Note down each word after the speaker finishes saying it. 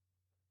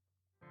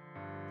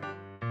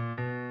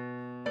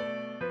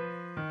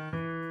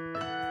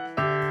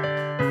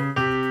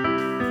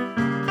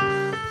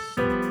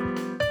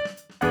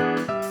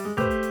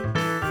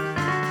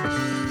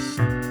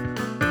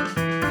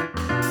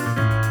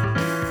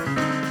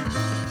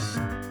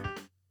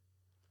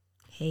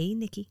Hey,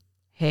 Nikki.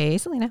 Hey,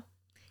 Salina.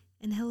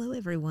 And hello,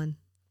 everyone.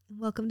 And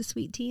welcome to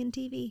Sweet Tea and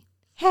TV.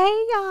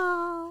 Hey,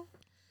 y'all.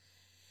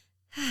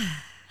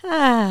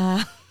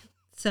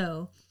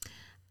 So,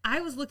 I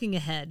was looking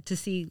ahead to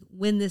see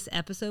when this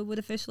episode would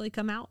officially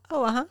come out.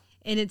 Oh, uh-huh.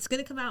 And it's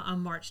going to come out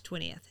on March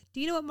 20th. Do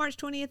you know what March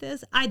 20th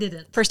is? I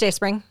didn't. First day of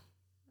spring?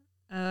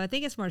 I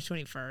think it's March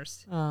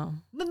 21st. Oh.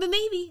 But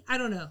maybe. I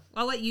don't know.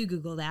 I'll let you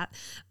Google that.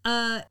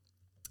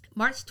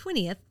 March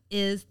 20th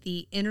is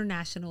the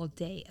International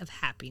Day of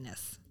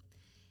Happiness.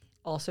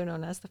 Also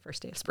known as the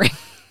first day of spring.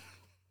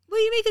 Well,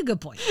 you make a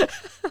good point.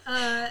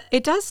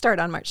 It does start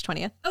on March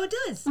 20th. Oh, it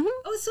does? Mm-hmm.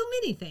 Oh, so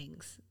many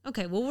things.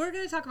 Okay, well, we're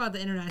going to talk about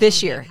the International This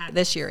Day year. of Happiness.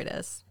 This year it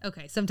is.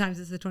 Okay, sometimes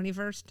it's the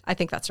 21st? I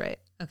think that's right.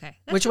 Okay.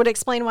 Which would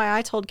explain why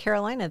I told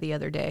Carolina the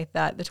other day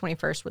that the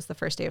 21st was the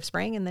first day of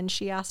spring, and then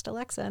she asked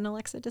Alexa, and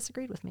Alexa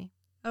disagreed with me.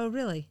 Oh,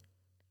 really?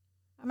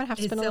 I'm going to have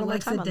to spend a little more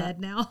time on Alexa dead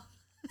that. now?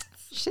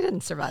 She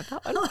didn't survive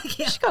that one.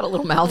 Yeah. She got a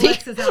little mouthy.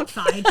 Alexa's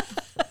outside.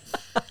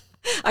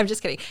 I'm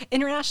just kidding.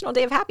 International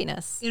Day of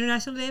Happiness.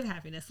 International Day of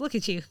Happiness. Look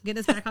at you, getting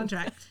us back on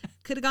track.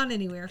 Could have gone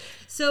anywhere.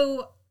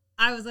 So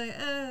I was like,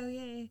 oh,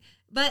 yay.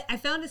 But I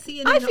found a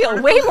CNN I feel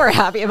article. way more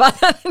happy about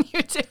that than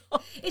you do.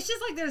 It's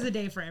just like there's a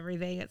day for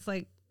everything. It's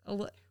like,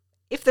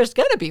 If there's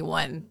going to be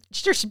one,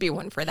 there should be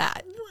one for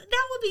that.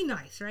 that would be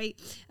nice, right?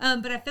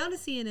 But I found a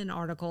CNN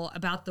article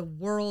about the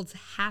world's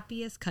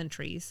happiest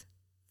countries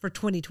for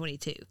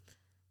 2022.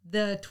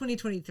 The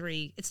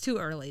 2023, it's too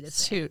early to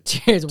say.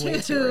 It's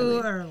way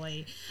too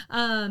early.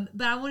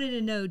 But I wanted to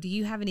know, do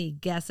you have any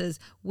guesses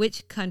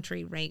which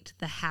country ranked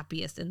the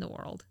happiest in the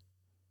world?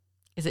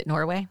 Is it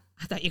Norway?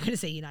 I thought you were going to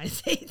say United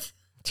States.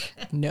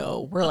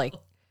 No, we're like,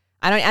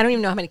 I don't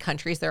even know how many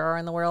countries there are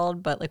in the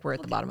world, but like we're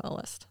at the bottom of the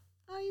list.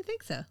 Oh, you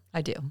think so?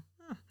 I do.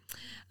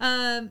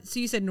 So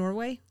you said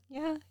Norway?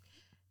 Yeah.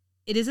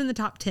 It is in the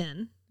top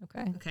 10.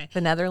 Okay. Okay. The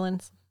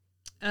Netherlands,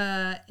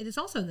 It is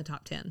also in the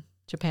top 10.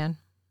 Japan.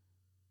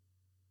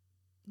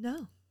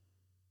 No.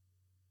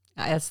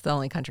 That's the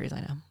only countries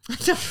I know.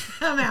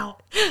 I'm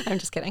out. I'm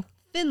just kidding.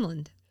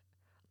 Finland.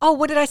 Oh,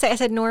 what did I say? I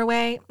said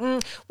Norway.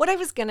 What I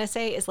was going to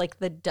say is like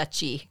the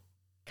Dutchy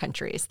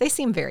countries. They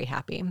seem very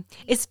happy.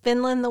 Is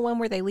Finland the one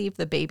where they leave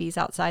the babies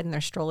outside in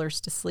their strollers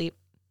to sleep?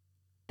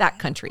 That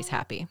country's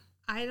happy.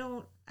 I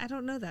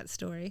don't know that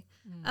story.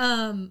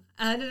 I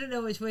didn't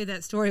know which way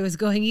that story was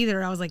going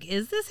either. I was like,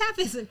 is this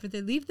happy? It's like, but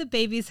they leave the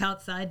babies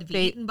outside to be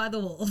eaten by the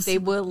wolves. They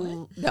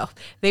will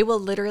They will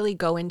literally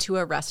go into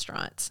a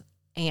restaurant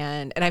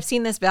and I've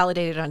seen this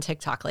validated on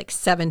TikTok like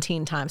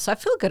 17 times. So I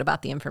feel good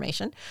about the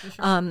information.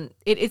 Sure.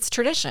 It's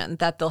tradition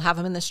that they'll have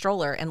them in the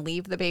stroller and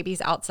leave the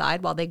babies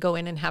outside while they go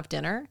in and have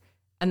dinner.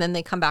 And then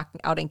they come back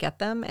out and get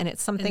them. And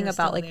it's something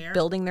about like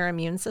building their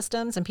immune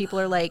systems. And people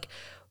are like,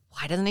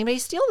 why doesn't anybody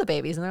steal the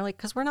babies? And they're like,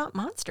 because we're not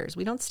monsters.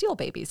 We don't steal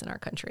babies in our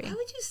country. Why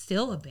would you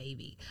steal a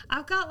baby?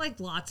 I've got like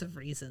lots of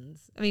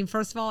reasons. I mean,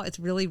 first of all, it's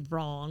really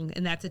wrong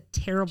and that's a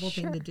terrible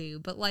thing to do.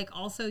 But like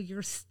also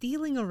you're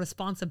stealing a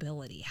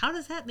responsibility. How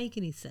does that make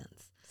any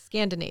sense?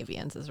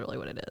 Scandinavians is really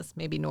what it is.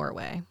 Maybe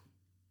Norway.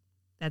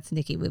 That's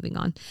Nikki moving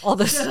on. All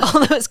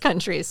those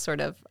countries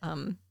sort of.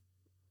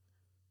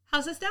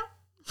 How's this now?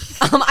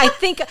 I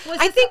think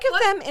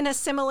of them in a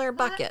similar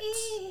bucket.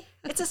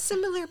 It's a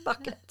similar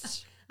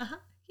bucket. Uh-huh.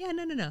 Yeah,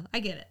 no.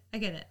 I get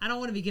it. I don't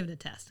want to be given a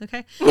test,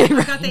 okay?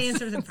 I've got the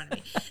answers in front of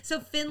me.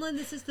 So Finland,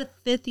 this is the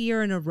 5th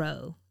year in a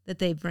row that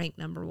they've ranked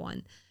number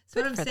 1.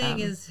 So what I'm saying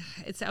is,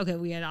 it's okay,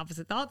 we had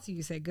opposite thoughts.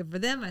 You said good for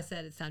them. I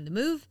said it's time to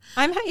move.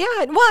 Well,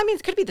 I mean,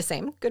 it could be the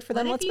same. Good for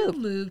them. Let's move.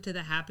 Move to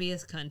the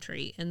happiest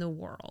country in the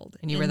world.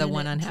 And you were the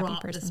one unhappy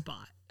person. The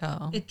spot.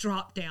 Oh. It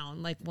dropped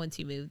down like once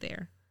you moved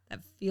there.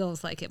 That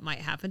feels like it might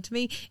happen to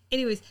me.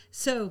 Anyways,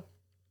 so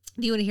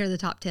do you want to hear the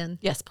top 10?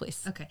 Yes,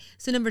 please. Okay.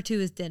 So number 2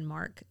 is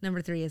Denmark.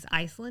 Number 3 is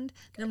Iceland.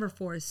 Number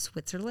 4 is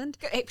Switzerland.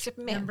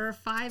 Number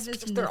 5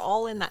 is... They're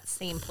all in that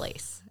same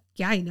place.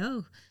 Yeah, I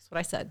know. That's what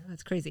I said.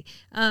 That's crazy.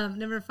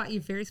 Number 5,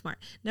 you're very smart.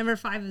 Number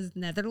 5 is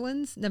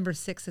Netherlands. Number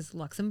 6 is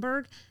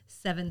Luxembourg.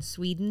 7,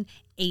 Sweden.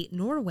 8,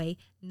 Norway.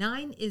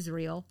 9,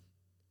 Israel.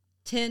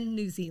 10,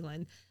 New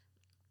Zealand.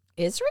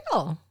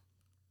 Israel.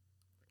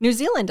 New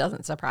Zealand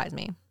doesn't surprise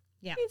me.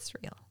 Yeah.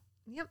 Israel.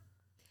 Yep.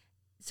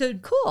 So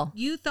cool.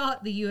 You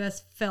thought the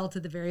U.S. fell to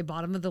the very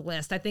bottom of the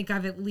list. I think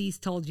I've at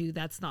least told you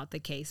that's not the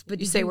case. But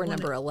you say we're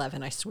number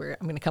 11. I swear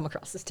I'm going to come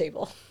across this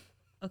table.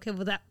 Okay,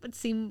 well, that would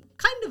seem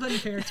kind of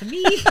unfair to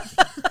me.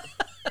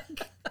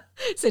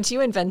 Since you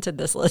invented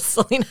this list,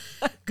 Salina.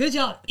 Good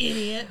job,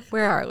 idiot.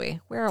 Where are we?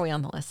 Where are we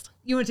on the list?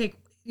 You want to take?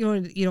 You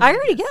don't. I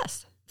already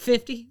guessed.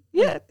 50.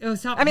 Yeah. Oh,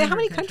 it's not. I mean, how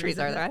many countries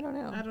are there? I don't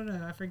know. I don't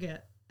know. I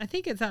forget. I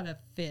think it's out of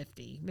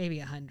 50, maybe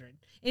 100.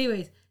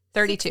 Anyways,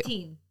 32.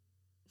 16.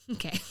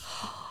 Okay.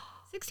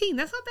 16,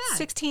 that's not bad.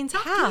 16's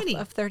half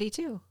of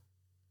 32.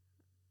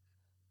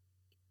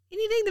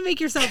 Anything to make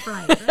yourself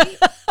right?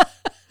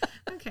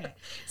 Okay.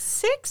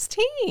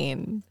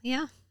 16.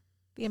 Yeah.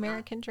 The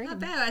American dream. Not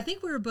bad. I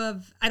think we're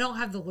above, I don't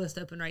have the list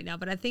open right now,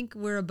 but I think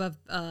we're above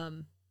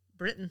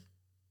Britain,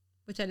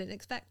 which I didn't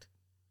expect.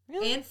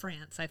 Really? And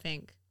France, I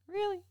think.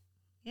 Really?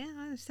 Yeah,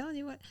 I'm just telling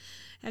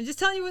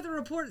you what the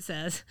report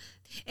says.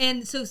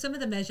 And so some of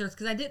the measures,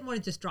 because I didn't want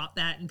to just drop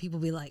that and people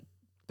be like,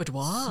 but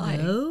why?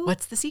 So?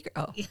 What's the secret?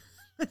 Oh,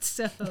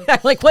 so I'm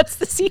like, what's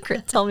the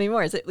secret? Tell me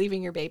more. Is it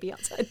leaving your baby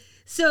outside?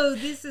 So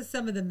this is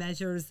some of the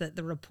measures that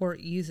the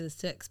report uses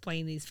to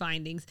explain these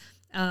findings.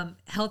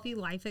 Healthy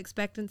life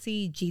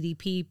expectancy,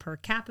 GDP per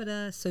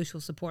capita,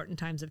 social support in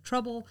times of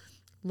trouble,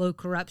 low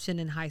corruption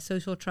and high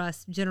social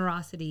trust,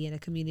 generosity in a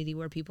community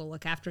where people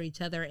look after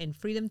each other, and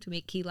freedom to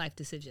make key life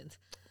decisions.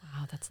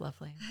 Wow, that's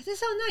lovely. That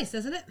just sounds nice,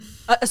 doesn't it?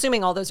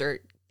 Assuming all those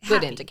are good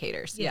Happy.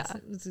 Indicators. Yes,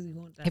 Yeah. you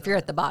want that If you're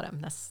at the bottom,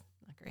 that's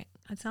not great.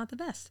 That's not the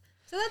best.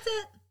 So that's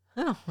it.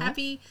 Oh, well.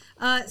 Happy.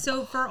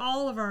 So for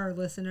all of our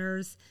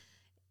listeners,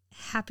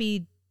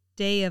 happy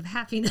day of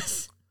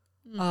happiness.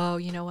 Oh,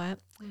 you know what?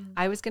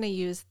 I was going to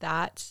use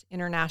that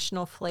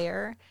international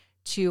flair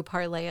to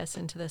parlay us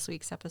into this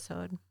week's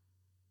episode.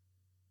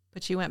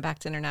 But you went back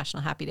to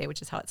International Happy Day,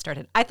 which is how it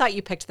started. I thought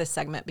you picked this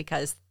segment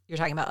because you're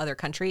talking about other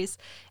countries,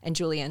 and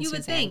Julia and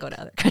Suzanne go to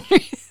other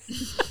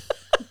countries.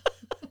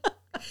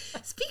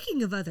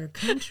 Speaking of other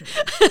countries.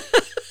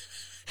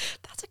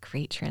 That's a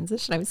great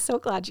transition. I was so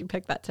glad you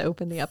picked that to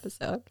open the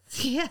episode.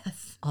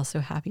 Yes.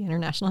 Also, happy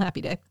International Happy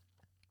Day.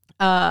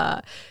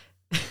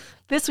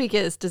 This week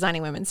is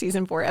Designing Women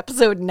Season 4,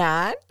 Episode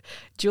 9,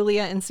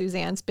 Julia and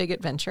Suzanne's Big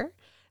Adventure.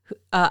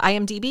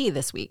 IMDb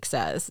this week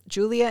says,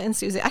 Julia and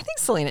Suzanne. I think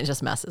Salina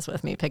just messes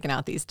with me picking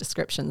out these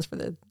descriptions for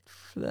the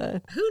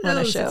Who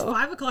knows? It's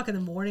 5 o'clock in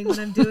the morning when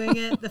I'm doing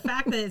it. The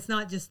fact that it's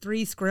not just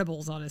 3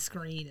 scribbles on a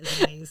screen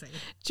is amazing.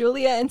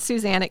 Julia and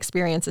Suzanne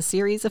experience a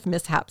series of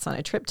mishaps on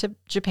a trip to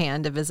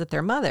Japan to visit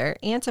their mother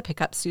and to pick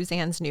up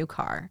Suzanne's new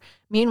car.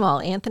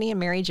 Meanwhile, Anthony and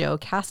Mary Jo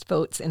cast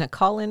votes in a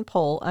call-in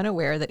poll,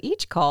 unaware that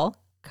each call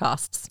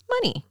costs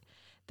money.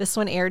 This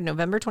one aired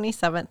November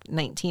 27th,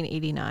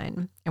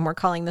 1989, and we're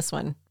calling this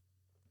one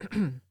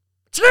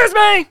Excuse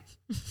me!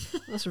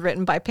 It was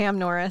written by Pam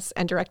Norris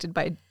and directed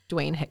by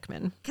Dwayne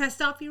Hickman. Can I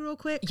stop you real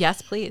quick?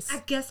 Yes, please.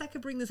 I guess I could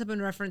bring this up in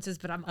references,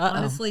 but I'm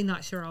honestly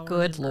not sure I'll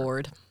Good remember.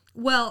 Lord.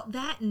 Well,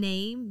 that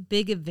name,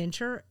 Big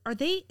Adventure,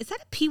 is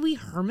that a Pee Wee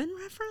Herman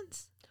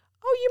reference?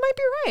 Oh, you might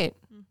be right.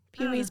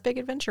 Pee-wee's Big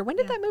Adventure. When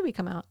did that movie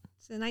come out?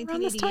 So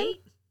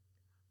 1988?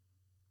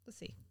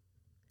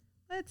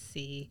 Let's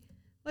see.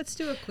 Let's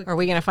do a quick... Are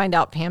we going to find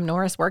out Pam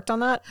Norris worked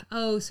on that?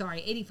 Oh,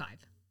 sorry. 85.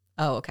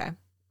 Oh, okay.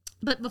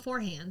 But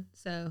beforehand,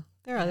 so...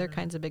 There are other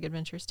kinds of big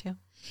adventures, too.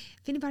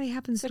 If anybody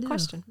happens to know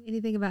question.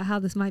 anything about how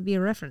this might be a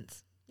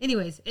reference.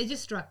 Anyways, it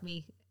just struck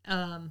me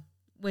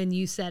when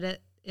you said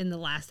it in the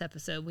last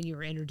episode when you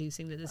were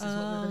introducing that this is what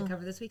we're going to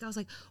cover this week. I was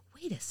like,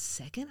 wait a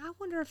second. I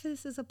wonder if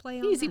this is a play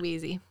on Easy that.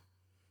 Weezy.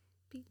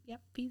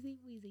 Yep, peasy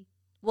weezy.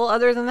 Well,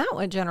 other than that,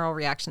 what general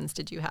reactions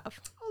did you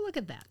have? Oh, look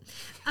at that.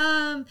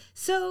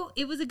 So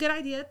it was a good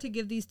idea to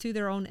give these two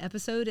their own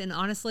episode. And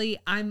honestly,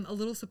 I'm a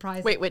little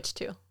surprised. Wait, which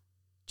two?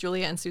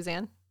 Julia and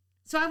Suzanne?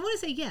 So I want to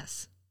say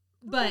yes,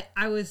 but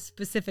I was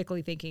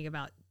specifically thinking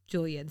about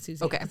Julia and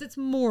Suzanne because it's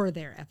more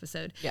their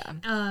episode. Yeah.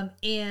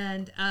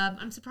 And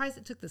I'm surprised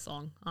it took this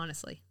long,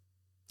 honestly.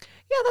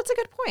 Yeah, that's a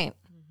good point.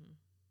 Mm-hmm.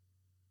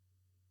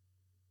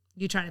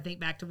 You trying to think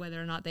back to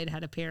whether or not they'd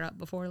had a pair up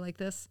before like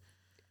this?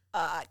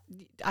 I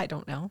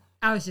don't know.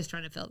 I was just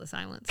trying to fill the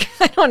silence.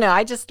 I don't know.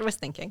 I just was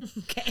thinking.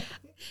 Okay.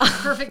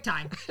 Perfect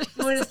time.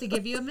 You want us to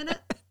give you a minute?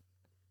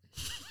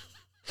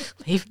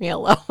 Leave me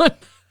alone.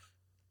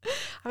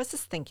 I was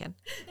just thinking.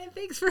 And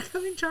thanks for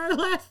coming to our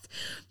last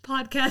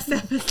podcast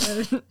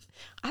episode.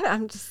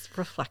 I'm just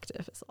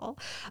reflective is all.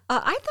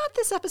 I thought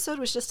this episode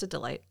was just a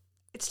delight.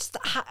 It's just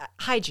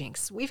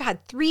hijinks. We've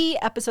had 3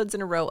 episodes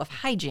in a row of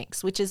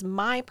hijinks, which is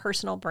my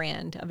personal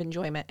brand of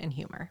enjoyment and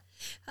humor.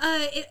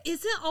 It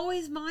isn't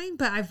always mine,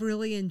 but I've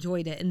really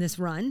enjoyed it in this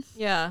run.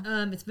 Yeah.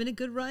 It's been a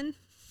good run.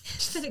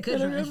 It's been a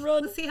good run.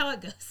 Let's see how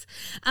it goes.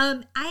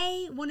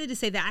 I wanted to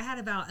say that I had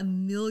about a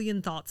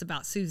million thoughts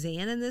about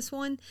Suzanne in this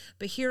one,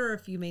 but here are a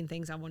few main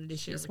things I wanted to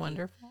share with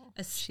wonderful. you.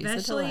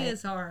 Especially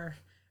as our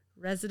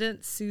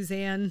resident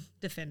Suzanne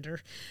defender.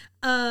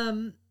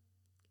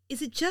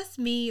 Is it just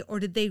me,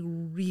 or did they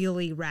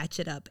really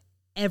ratchet up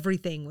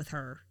everything with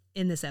her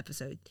in this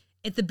episode?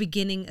 At the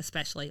beginning,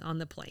 especially on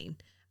the plane.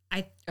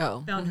 I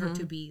found her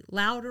to be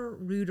louder,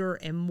 ruder,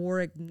 and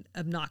more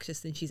obnoxious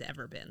than she's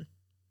ever been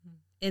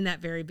in that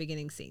very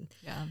beginning scene.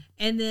 Yeah.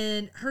 And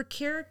then her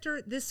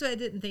character, this I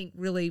didn't think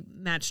really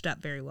matched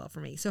up very well for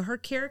me. So her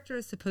character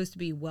is supposed to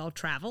be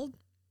well-traveled.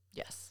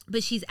 Yes.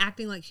 But she's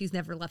acting like she's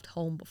never left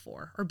home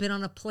before or been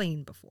on a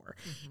plane before.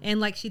 Mm-hmm. And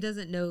like she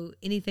doesn't know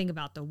anything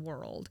about the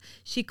world.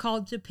 She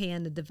called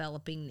Japan a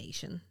developing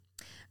nation.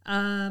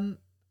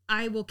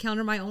 I will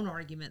counter my own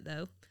argument,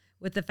 though,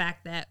 with the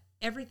fact that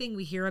everything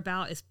we hear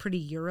about is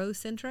pretty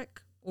Eurocentric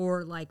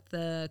or like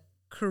the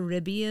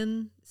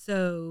Caribbean.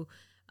 So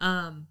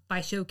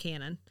by show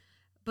canon.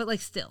 But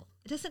like still,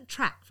 it doesn't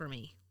track for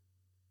me.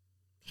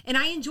 And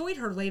I enjoyed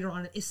her later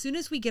on. As soon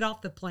as we get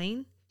off the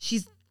plane,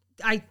 she's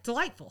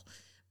delightful.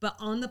 But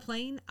on the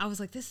plane, I was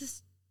like, this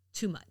is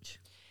too much.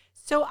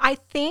 So I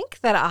think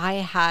that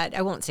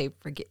I won't say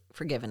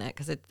forgiven it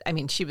because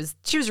she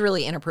was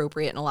really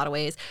inappropriate in a lot of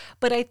ways,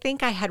 but I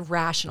think I had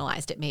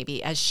rationalized it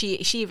maybe as she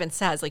even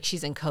says like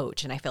she's in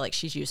coach and I feel like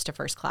she's used to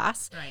first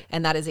class. Right.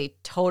 And that is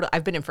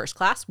I've been in first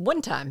class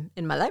one time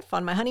in my life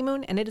on my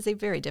honeymoon and it is a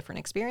very different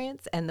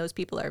experience and those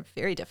people are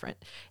very different.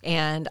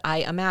 And I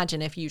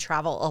imagine if you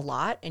travel a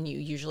lot and you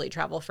usually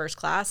travel first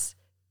class,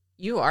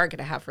 you are going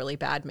to have really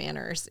bad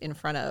manners in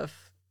front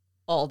of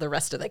all the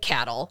rest of the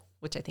cattle,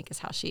 which I think is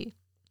how she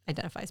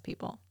identifies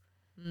people.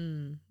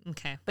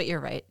 Okay. But you're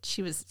right.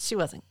 She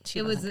wasn't great.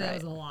 It was a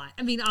lot.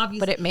 I mean,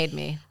 obviously. But it made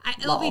me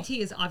LBT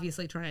is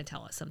obviously trying to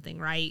tell us something,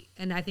 right?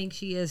 And I think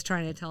she is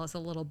trying to tell us a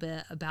little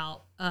bit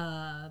about,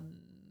 I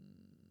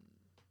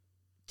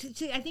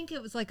think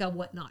it was like a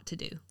what not to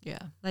do. Yeah.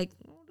 Like,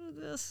 don't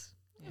do this.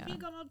 Yeah. You're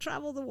going to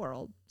travel the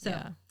world. So,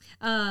 yeah.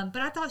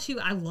 But I thought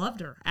I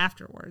loved her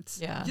afterwards.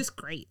 Yeah. Just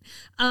great.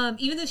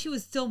 Even though she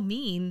was still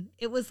mean,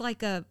 it was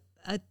like a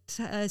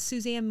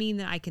Suzanne mean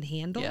that I could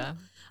handle. Yeah.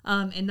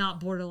 And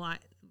not borderlining.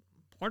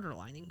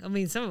 I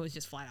mean, some of it was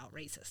just flat out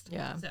racist.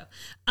 Yeah.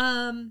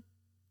 So,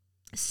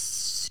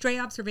 stray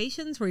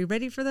observations. Were you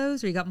ready for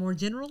those? Or you got more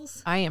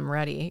generals? I am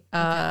ready.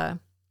 Okay.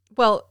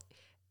 Well,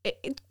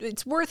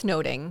 it's worth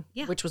noting,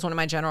 which was one of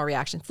my general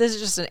reactions. This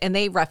is just, and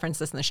they reference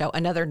this in the show,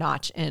 another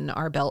notch in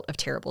our belt of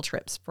terrible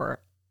trips for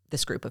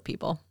this group of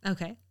people.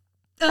 Okay.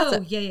 That's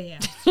it. Yeah.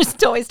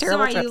 Just always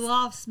terrible trips. trips. You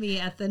lost me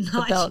at the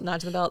notch.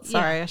 Notch in the belt.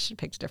 Sorry, I should have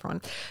picked a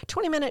different one.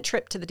 20-minute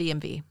trip to the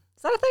DMV.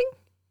 Is that a thing?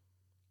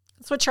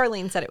 That's what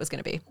Charlene said it was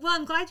going to be. Well,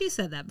 I'm glad you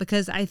said that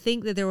because I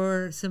think that there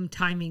were some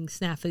timing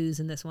snafus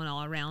in this one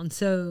all around.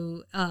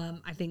 So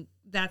I think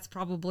that's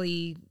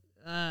probably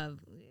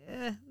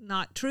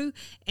not true.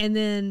 And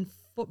then,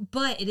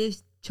 but it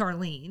is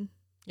Charlene.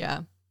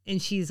 Yeah. And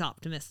she's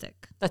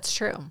optimistic. That's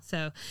true.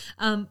 So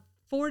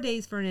 4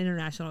 days for an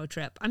international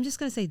trip. I'm just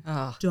going to say,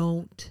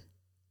 don't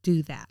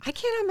do that. I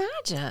can't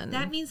imagine.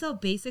 That means they'll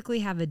basically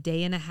have a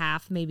day and a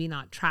half, maybe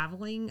not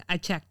traveling. I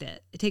checked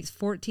it. It takes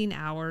 14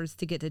 hours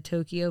to get to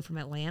Tokyo from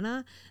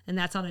Atlanta, and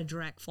that's on a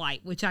direct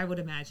flight, which I would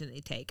imagine they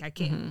take. I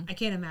can't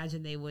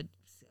imagine they would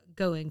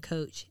go in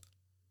coach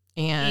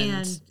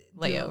and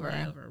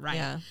layover.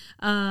 Right.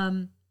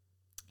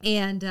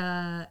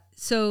 Yeah.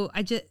 So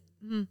I just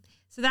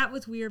so that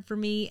was weird for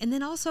me. And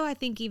then also I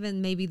think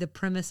even maybe the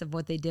premise of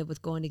what they did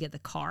with going to get the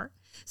car.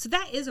 So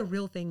that is a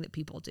real thing that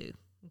people do.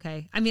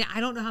 Okay. I mean,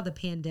 I don't know how the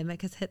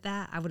pandemic has hit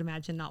that. I would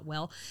imagine not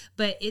well,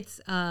 but it's,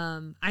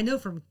 I know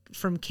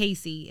from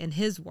Casey and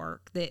his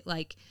work that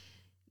like,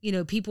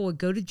 people would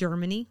go to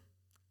Germany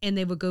and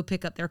they would go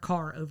pick up their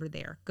car over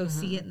there, go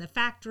see it in the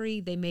factory.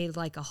 They made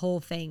like a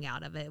whole thing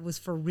out of it. It was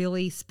for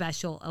really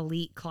special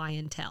elite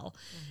clientele.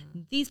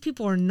 These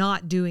people are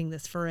not doing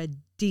this for a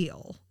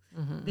deal.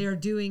 They're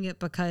doing it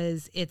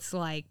because it's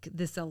like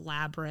this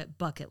elaborate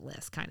bucket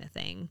list kind of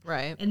thing.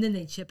 Right. And then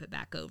they chip it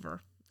back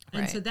over.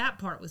 And so that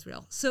part was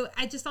real. So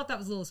I just thought that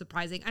was a little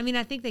surprising. I mean,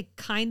 I think they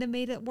kind of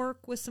made it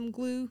work with some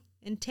glue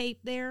and tape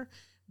there,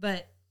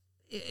 but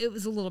it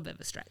was a little bit of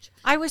a stretch.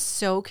 I was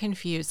so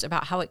confused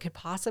about how it could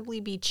possibly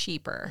be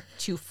cheaper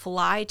to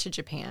fly to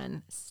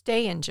Japan,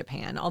 stay in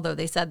Japan, although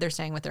they said they're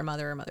staying with their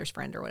mother or mother's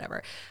friend or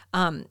whatever,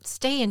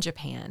 stay in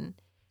Japan,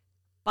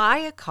 buy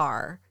a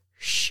car,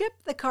 ship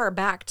the car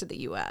back to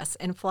the U.S.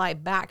 and fly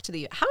back to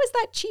the U.S. How is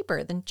that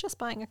cheaper than just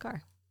buying a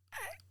car?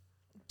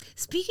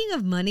 Speaking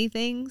of money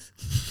things,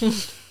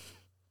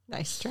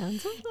 nice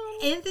transition.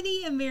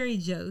 Anthony and Mary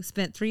Jo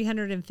spent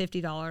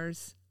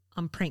 $350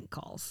 on prank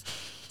calls.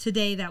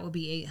 Today, that would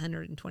be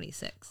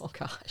 $826. Oh,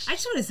 gosh. I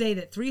just want to say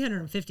that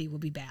 $350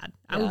 would be bad.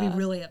 I would be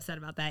really upset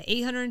about that.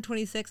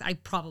 $826, I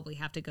probably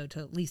have to go to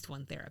at least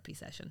one therapy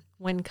session.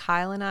 When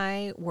Kyle and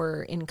I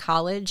were in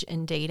college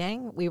and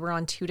dating, we were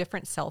on 2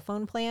 different cell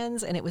phone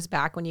plans, and it was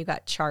back when you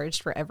got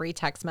charged for every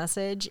text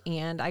message,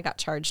 and I got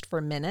charged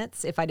for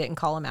minutes if I didn't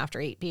call him after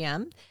 8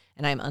 p.m.,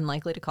 and I'm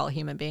unlikely to call a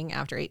human being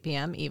after 8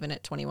 p.m., even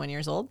at 21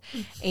 years old.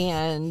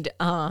 And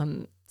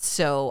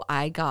so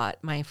I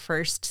got my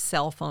first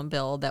cell phone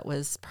bill that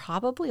was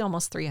probably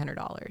almost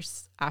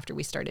 $300 after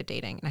we started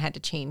dating. And I had to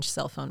change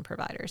cell phone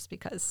providers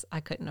because I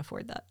couldn't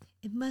afford that.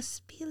 It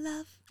must be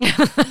love.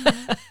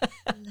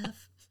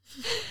 Love.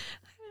 I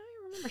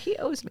remember he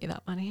owes me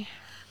that money.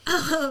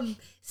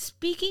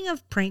 Speaking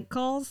of prank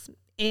calls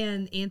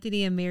and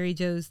Anthony and Mary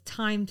Jo's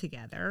time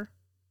together.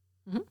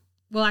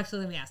 Well, actually,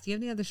 let me ask. Do you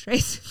have any other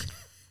strays?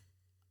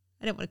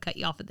 I didn't want to cut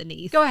you off at the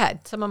knees. Go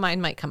ahead. Some of mine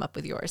might come up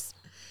with yours.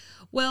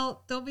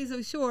 Well, don't be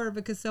so sure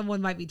because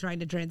someone might be trying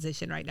to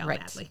transition right now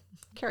badly.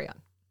 Carry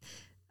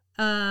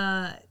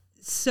on.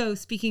 So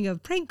speaking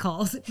of prank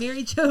calls,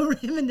 Mary Jo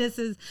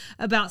reminisces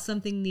about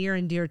something near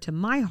and dear to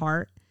my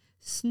heart,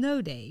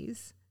 snow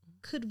days.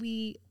 Could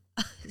we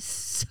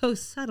so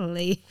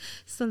subtly,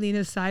 Salina,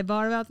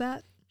 sidebar about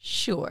that?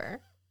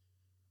 Sure.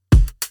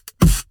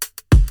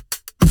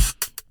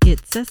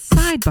 It's a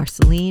sidebar,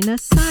 Salina,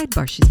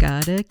 sidebar. She's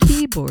got a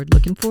keyboard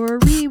looking for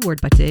a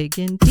reward by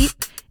digging deep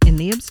in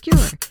the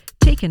obscure,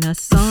 taking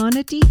us on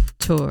a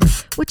detour.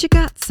 What you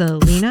got,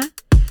 Salina?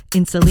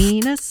 In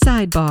Salina's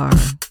sidebar.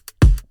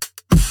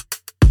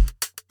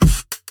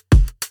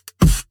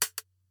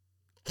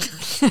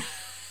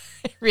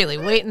 Really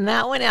waiting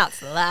that one out. It's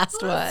the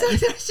last one. So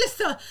there's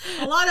just a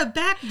lot of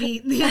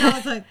backbeat. I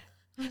was like,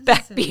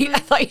 backbeat. I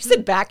thought you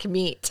said back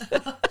meat.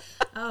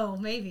 Oh,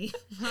 maybe.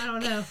 I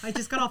don't know. I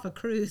just got off a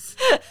cruise.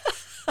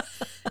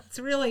 It's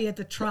really at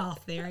the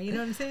trough there. You know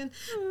what I'm saying?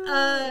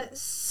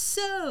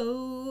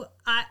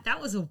 That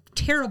was a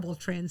terrible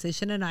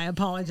transition, and I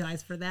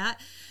apologize for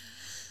that.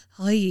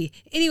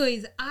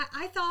 Anyways,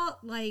 I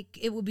thought like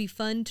it would be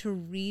fun to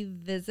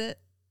revisit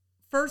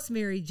first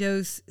Mary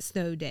Jo's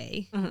snow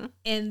day,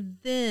 and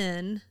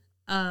then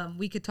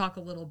we could talk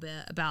a little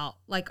bit about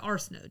like our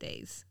snow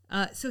days.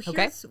 So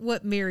here's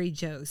what Mary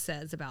Jo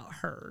says about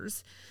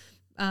hers.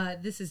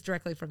 This is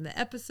directly from the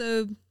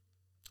episode.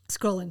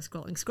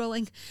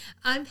 Scrolling.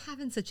 I'm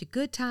having such a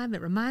good time.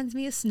 It reminds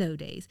me of snow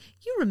days.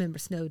 You remember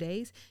snow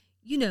days.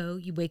 You know,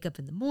 you wake up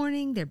in the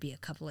morning, there'd be a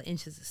couple of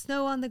inches of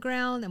snow on the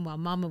ground, and while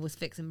Mama was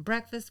fixing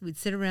breakfast, we'd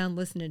sit around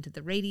listening to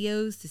the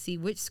radios to see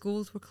which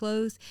schools were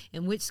closed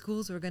and which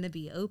schools were going to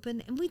be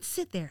open, and we'd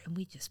sit there and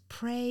we'd just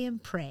pray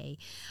and pray.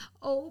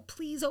 Oh,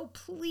 please,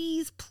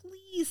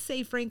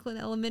 say Franklin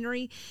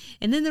Elementary.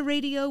 And then the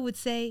radio would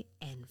say,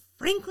 and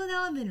Franklin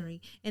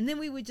Elementary. And then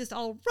we would just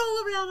all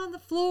roll around on the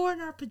floor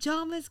in our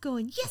pajamas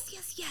going, yes,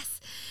 yes, yes.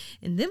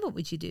 And then what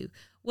would you do?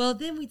 Well,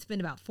 then we'd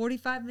spend about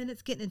 45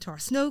 minutes getting into our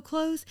snow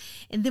clothes,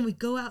 and then we'd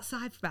go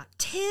outside for about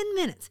 10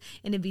 minutes,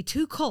 and it'd be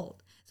too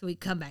cold. So we'd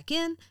come back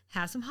in,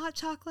 have some hot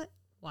chocolate,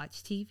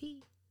 watch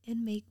TV,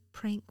 and make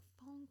prank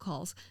phone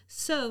calls.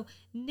 So,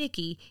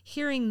 Nikki,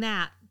 hearing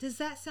that, does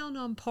that sound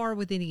on par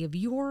with any of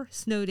your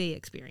snow day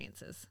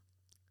experiences?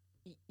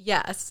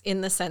 Yes,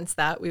 in the sense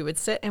that we would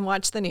sit and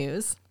watch the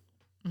news.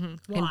 And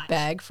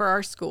beg for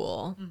our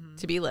school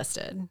to be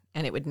listed,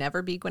 and it would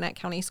never be Gwinnett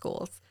County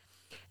Schools.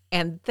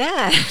 And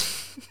then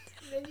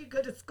you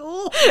go to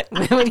school.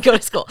 Then we'd go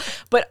to school.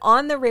 But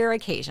on the rare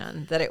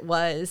occasion that it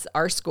was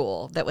our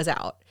school that was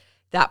out,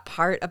 that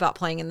part about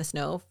playing in the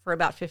snow for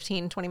about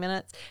 15, 20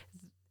 minutes,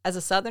 as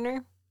a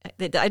Southerner,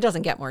 it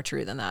doesn't get more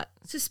true than that.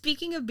 So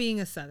speaking of being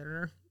a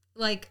Southerner,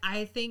 like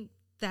I think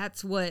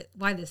that's why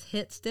this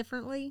hits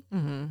differently,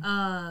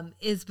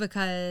 is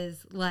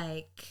because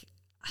like,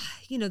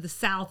 you know, the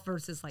South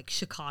versus like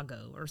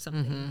Chicago or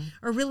something,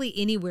 or really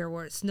anywhere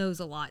where it snows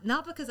a lot.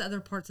 Not because other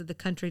parts of the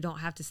country don't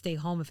have to stay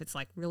home if it's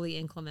like really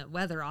inclement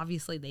weather.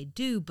 Obviously they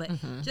do, but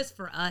just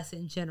for us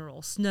in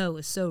general, snow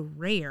is so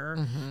rare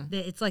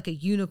that it's like a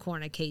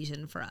unicorn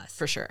occasion for us.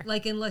 For sure.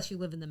 Like unless you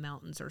live in the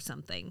mountains or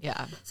something.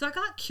 Yeah. So I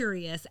got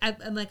curious.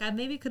 I'm like, I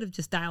maybe could have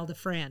just dialed a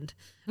friend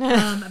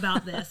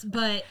about this,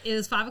 but it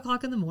was 5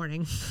 o'clock in the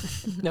morning.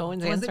 No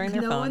one's answering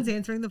their phone. No one's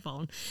answering the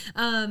phone.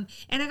 And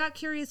I got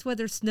curious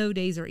whether snow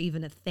days are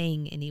even a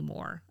thing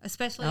anymore,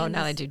 especially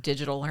now they do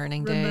digital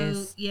learning remote,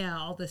 days. Yeah,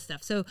 all this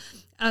stuff. So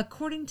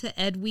according to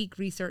EdWeek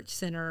Research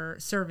Center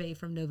survey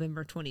from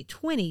November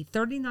 2020,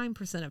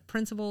 39% of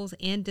principals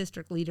and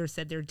district leaders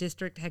said their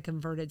district had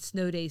converted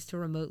snow days to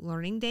remote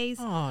learning days.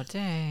 Oh,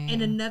 dang.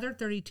 And another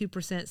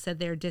 32% said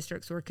their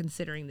districts were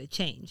considering the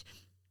change.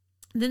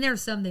 Then there are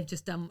some they've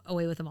just done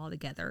away with them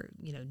altogether.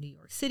 You know, New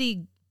York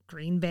City,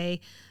 Green Bay.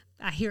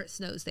 I hear it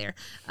snows there.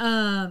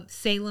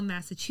 Salem,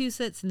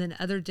 Massachusetts, and then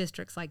other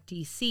districts like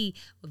D.C.,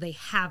 well, they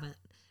haven't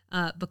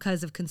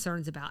because of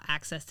concerns about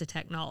access to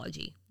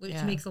technology, which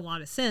makes a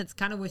lot of sense.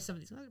 Kind of wish some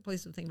of these other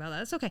places would think about that.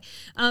 That's okay.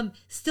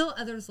 Still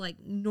others like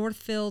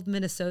Northfield,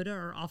 Minnesota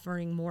are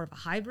offering more of a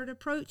hybrid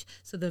approach.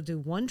 So they'll do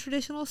one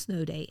traditional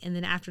snow day, and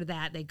then after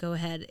that, they go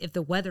ahead, if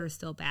the weather is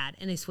still bad,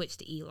 and they switch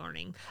to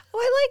e-learning. Oh,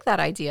 I like that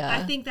idea.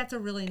 I think that's a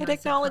really nice It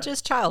acknowledges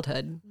approach.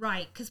 Childhood.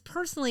 Right, because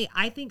personally,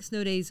 I think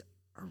snow days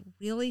are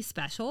really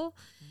special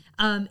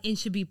and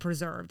should be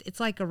preserved. It's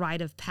like a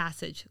rite of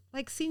passage,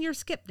 like senior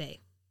skip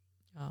day.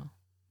 Oh.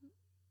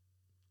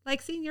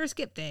 Like senior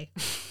skip day.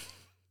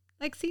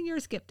 Like senior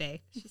skip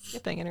day. She's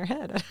skipping in her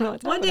head. I don't know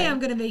what's One happening. day I'm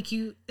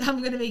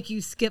gonna make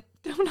you skip.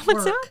 I don't know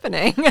what's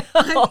happening.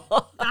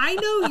 I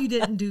know you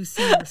didn't do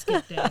senior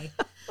skip day.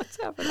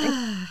 What's happening?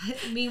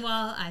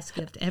 Meanwhile, I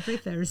skipped every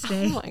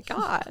Thursday. Oh my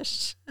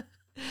gosh.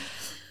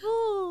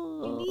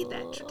 You need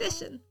that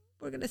tradition.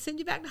 We're gonna send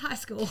you back to high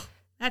school.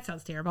 That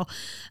sounds terrible.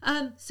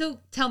 So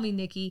tell me,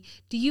 Nikki,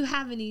 do you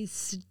have any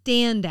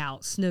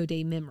standout snow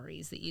day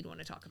memories that you'd want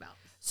to talk about?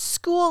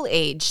 School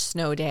age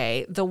snow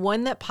day, the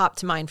one that popped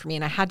to mind for me,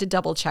 and I had to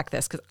double check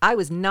this because I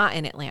was not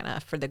in Atlanta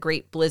for the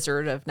great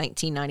blizzard of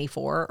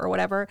 1994 or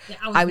whatever. Yeah,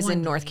 I was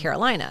in North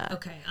Carolina.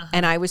 Okay.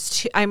 And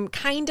I'm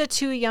kind of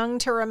too young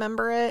to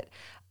remember it.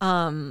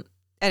 I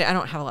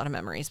don't have a lot of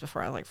memories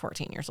before I was like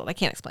 14 years old. I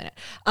can't explain it.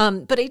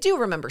 But I do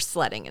remember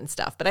sledding and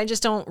stuff, but I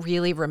just don't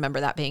really remember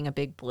that being a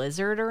big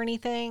blizzard or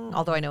anything,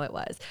 although I know it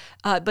was.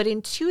 But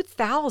in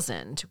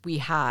 2000, we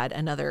had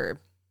another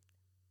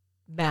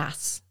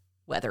mass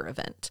weather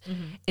event.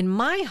 In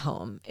my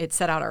home, it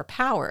set out our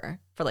power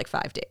for like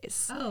 5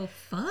 days. Oh,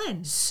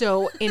 fun.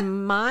 So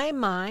in my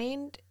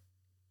mind,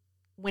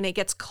 when it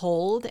gets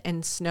cold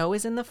and snow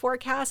is in the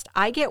forecast,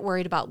 I get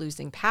worried about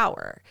losing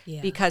power.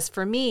 Yeah. Because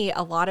for me,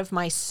 a lot of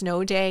my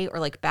snow day or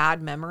like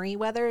bad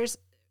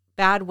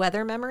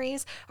weather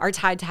memories are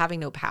tied to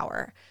having no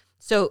power.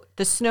 So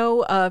the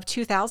snow of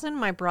 2000,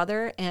 my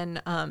brother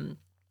and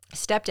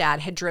stepdad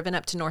had driven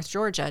up to North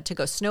Georgia to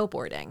go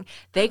snowboarding.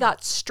 They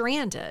got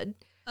stranded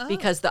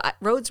because the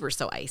roads were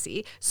so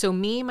icy. So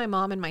me, my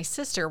mom, and my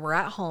sister were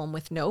at home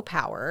with no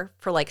power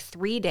for like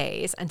 3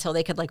 days until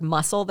they could like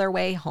muscle their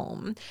way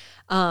home.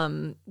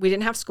 We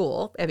didn't have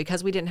school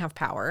because we didn't have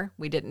power.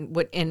 We didn't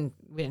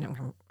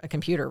have a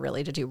computer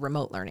really to do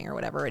remote learning or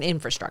whatever, an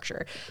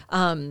infrastructure.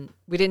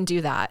 We didn't do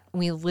that.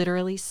 We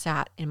literally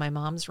sat in my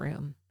mom's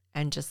room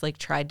and just like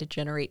tried to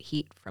generate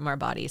heat from our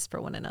bodies for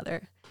one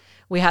another.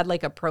 We had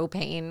like a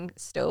propane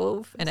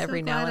stove, and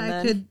every now and then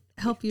I could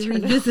help you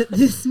revisit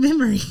this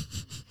memory.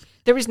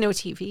 There was no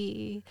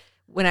TV.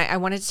 When I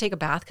wanted to take a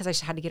bath because I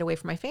just had to get away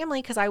from my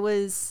family because I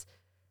was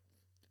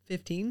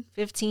 15,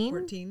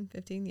 14,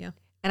 15, yeah.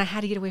 And I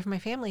had to get away from my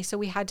family. So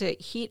we had to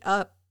heat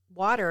up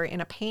water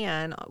in a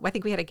pan. I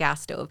think we had a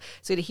gas stove.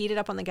 So we had to heat it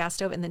up on the gas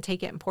stove and then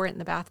take it and pour it in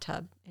the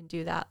bathtub and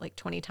do that like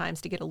 20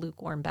 times to get a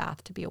lukewarm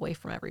bath to be away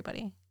from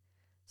everybody.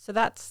 So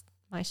that's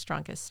my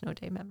strongest snow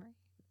day memory.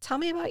 Tell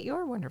me about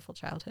your wonderful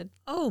childhood.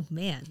 Oh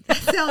man, that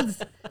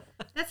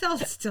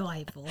sounds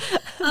delightful.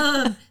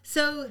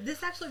 So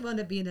this actually wound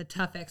up being a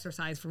tough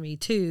exercise for me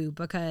too,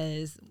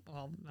 because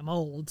I'm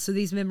old. So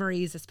these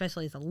memories,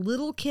 especially as a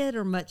little kid,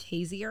 are much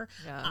hazier.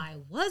 Yeah. I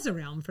was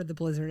around for the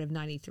blizzard of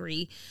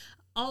 '93,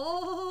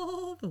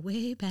 all the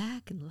way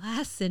back in the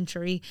last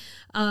century.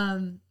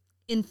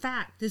 In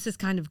fact, this is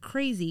kind of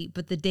crazy,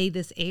 but the day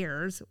this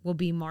airs will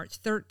be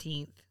March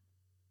 13th.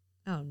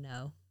 Oh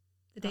no.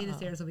 The day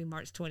this airs will be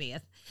March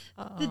 20th.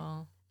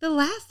 The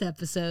last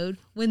episode,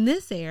 when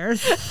this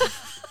airs,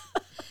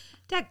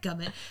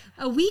 dadgummit,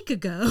 a week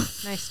ago.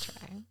 Nice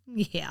try.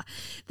 Yeah.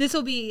 This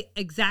will be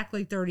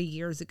exactly 30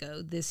 years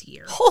ago this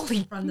year.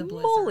 Holy from the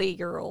blizzard. moly,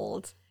 you're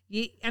old.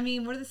 I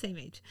mean, we're the same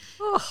age.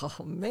 Oh,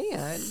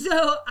 man.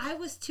 So I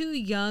was too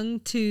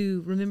young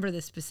to remember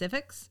the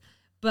specifics,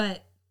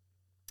 but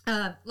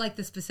like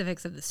the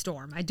specifics of the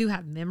storm. I do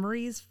have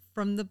memories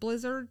from the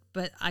blizzard,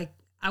 but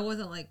I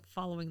wasn't like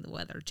following the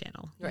Weather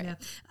Channel. Right. You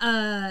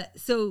know?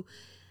 So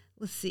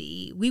let's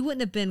see. We wouldn't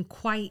have been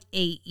quite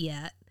 8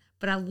 yet,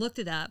 but I looked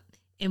it up,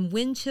 and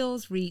wind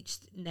chills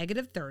reached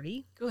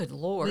 -30. Good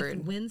Lord.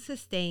 With winds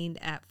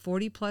sustained at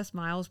 40 plus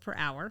miles per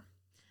hour.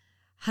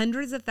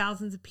 Hundreds of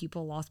thousands of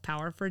people lost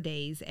power for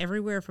days,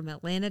 everywhere from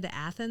Atlanta to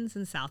Athens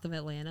and south of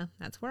Atlanta.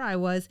 That's where I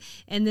was.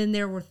 And then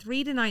there were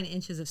 3 to 9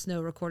 inches of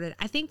snow recorded.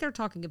 I think they're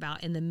talking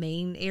about in the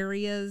main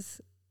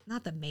areas.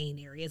 Not the main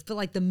areas, but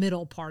like the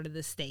middle part of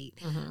the state.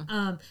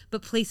 Mm-hmm.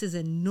 But places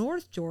in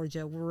North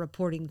Georgia were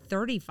reporting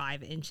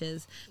 35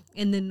 inches,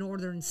 and the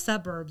northern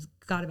suburbs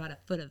got about a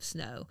foot of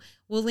snow.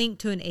 We'll link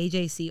to an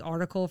AJC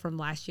article from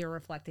last year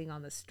reflecting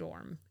on the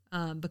storm,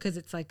 because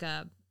it's like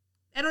I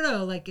don't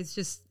know, like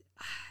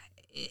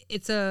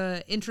it's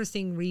a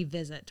interesting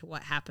revisit to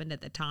what happened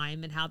at the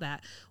time and how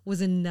that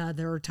was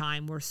another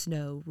time where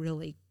snow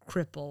really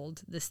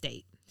crippled the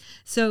state.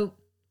 So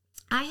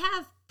I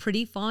have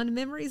pretty fond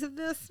memories of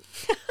this.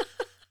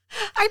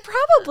 I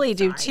probably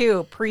do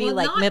too,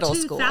 middle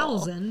school.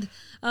 2000,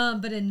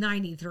 but in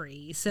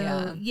 93.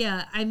 So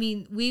yeah, I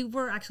mean, we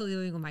were actually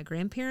living with my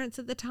grandparents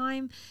at the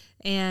time,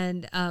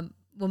 and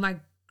my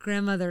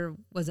grandmother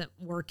wasn't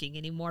working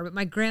anymore, but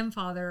my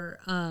grandfather,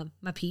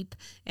 my peep,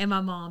 and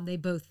my mom, they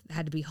both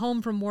had to be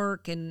home from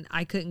work, and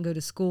I couldn't go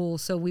to school,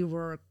 so we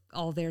were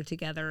all there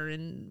together,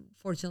 and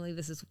fortunately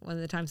this is one of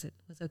the times it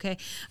was okay.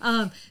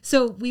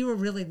 So we were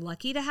really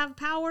lucky to have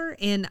power,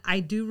 and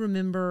I do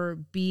remember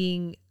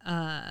being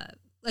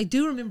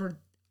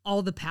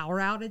all the power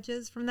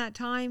outages from that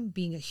time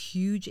being a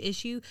huge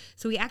issue.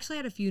 So we actually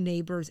had a few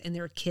neighbors and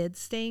their kids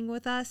staying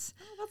with us.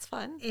 Oh, that's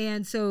fun.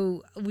 And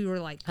so we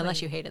were like,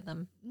 unless you hated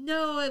them.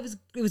 No, it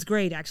was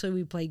great. Actually,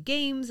 we played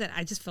games, and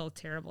I just felt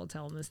terrible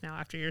telling this now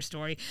after your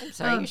story. I'm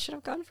sorry, you should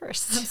have gone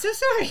first. I'm so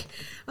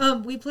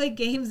sorry. We played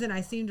games, and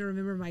I seem to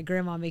remember my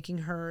grandma making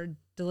her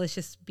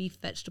delicious beef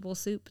vegetable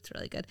soup. It's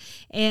really good.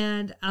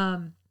 And I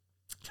don't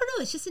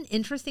know, it's just an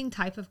interesting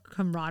type of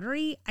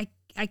camaraderie.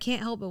 I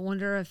can't help but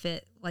wonder if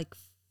it like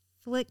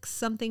flicks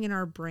something in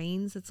our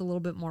brains that's a little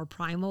bit more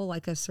primal,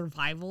 like a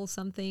survival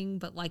something,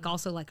 but like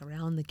also like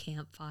around the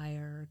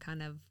campfire,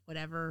 kind of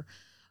whatever.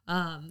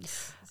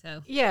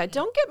 So yeah,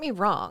 don't get me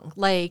wrong.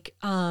 Like,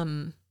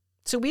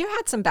 so we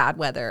had some bad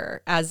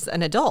weather as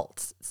an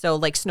adult. So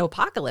like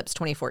Snowpocalypse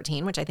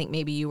 2014, which I think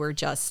maybe you were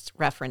just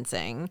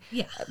referencing,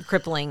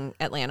 crippling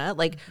Atlanta.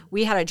 Like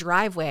we had a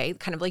driveway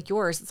kind of like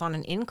yours. It's on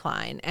an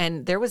incline,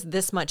 and there was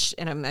this much,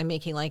 and I'm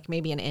making like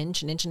maybe an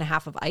inch and a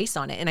half of ice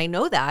on it. And I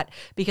know that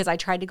because I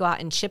tried to go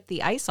out and chip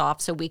the ice off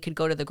so we could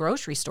go to the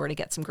grocery store to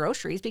get some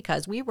groceries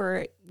because we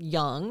were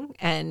young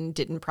and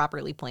didn't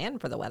properly plan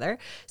for the weather.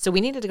 So we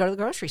needed to go to the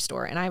grocery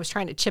store, and I was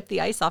trying to chip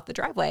the ice off the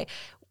driveway,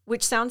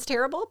 which sounds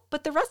terrible,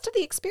 but the rest of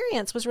the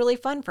experience was really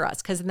fun for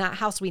us because in that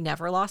house we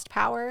never lost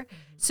power. Mm-hmm.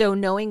 So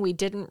knowing we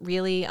didn't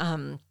really,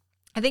 I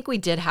think we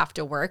did have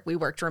to work. We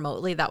worked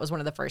remotely. That was one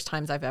of the first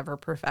times I've ever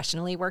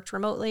professionally worked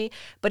remotely,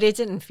 but it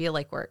didn't feel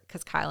like work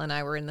because Kyle and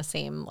I were in the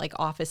same like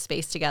office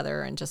space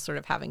together and just sort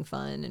of having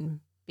fun and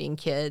being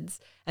kids.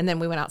 And then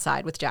we went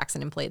outside with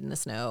Jackson and played in the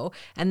snow.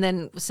 And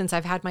then since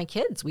I've had my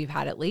kids, we've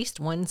had at least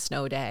one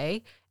snow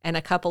day and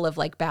a couple of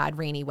like bad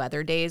rainy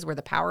weather days where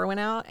the power went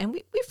out, and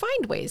we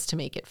find ways to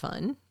make it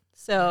fun.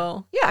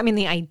 So yeah, I mean,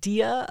 the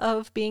idea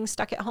of being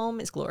stuck at home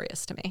is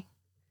glorious to me.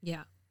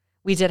 Yeah.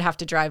 We did have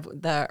to drive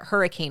the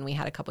hurricane we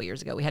had a couple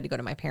years ago. We had to go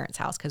to my parents'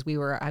 house because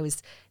I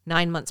was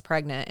 9 months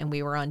pregnant and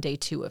we were on day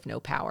 2 of no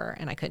power,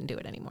 and I couldn't do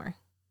it anymore.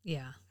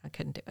 Yeah. I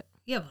couldn't do it.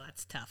 Yeah, well,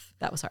 that's tough.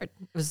 That was hard.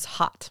 It was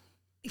hot.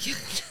 It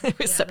was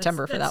Yeah,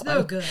 September for that that's no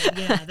one. good.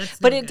 Yeah, that's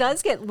But no it good.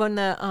 does get when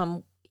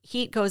the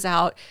heat goes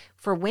out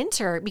for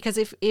winter, because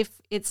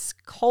if it's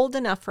cold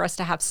enough for us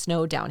to have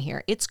snow down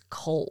here, it's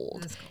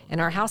cold. It's cold,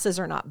 And our houses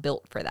are not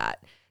built for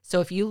that.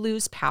 So if you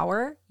lose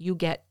power, you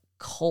get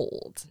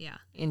cold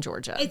in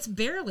Georgia. It's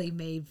barely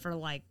made for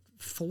like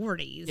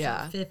 40s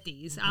or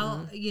 50s.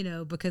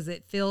 I'll, because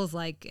it feels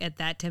like at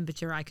that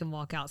temperature I can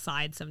walk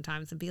outside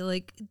sometimes and be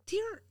like,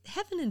 dear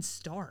heaven and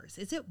stars,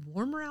 is it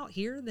warmer out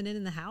here than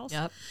in the house?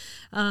 Yep.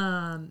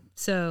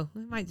 So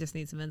we might just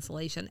need some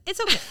insulation.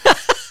 It's okay.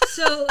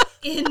 So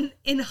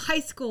in high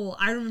school,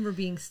 I remember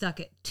being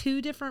stuck at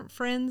 2 different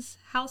friends'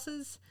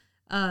 houses.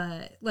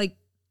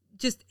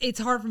 It's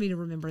hard for me to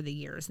remember the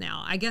years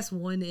now. I guess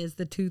one is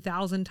the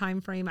 2000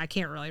 time frame. I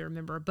can't really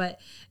remember, but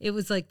it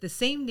was like the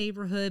same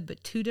neighborhood,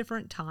 but 2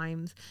 different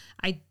times.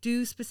 I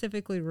do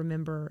specifically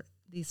remember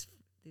these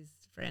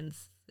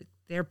friends,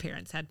 their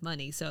parents had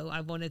money. So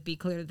I want to be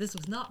clear, this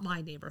was not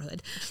my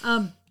neighborhood.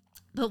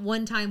 But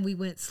one time we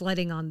went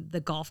sledding on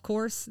the golf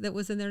course that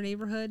was in their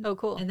neighborhood. Oh,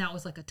 cool. And that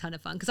was like a ton of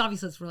fun because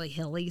obviously it's really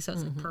hilly. So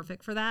it's like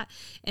perfect for that.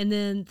 And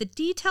then the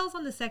details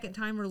on the second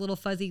time were a little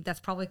fuzzy. That's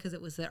probably because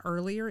it was the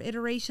earlier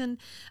iteration.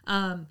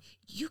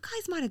 You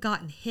guys might have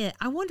gotten hit.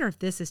 I wonder if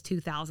this is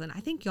 2000. I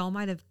think y'all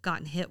might have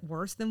gotten hit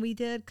worse than we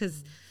did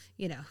because,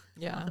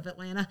 south of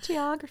Atlanta.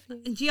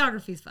 Geography. And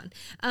geography's fun.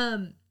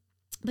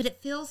 But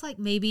it feels like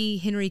maybe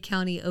Henry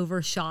County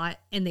overshot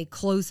and they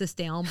closed us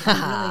down, but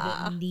we really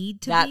didn't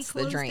need to That's be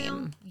closed the dream.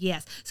 down.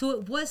 Yes. So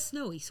it was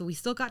snowy. So we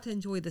still got to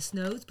enjoy the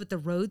snows, but the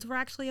roads were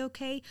actually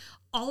okay.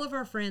 All of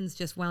our friends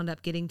just wound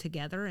up getting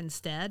together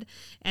instead.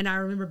 And I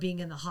remember being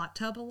in the hot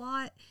tub a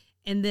lot.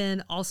 And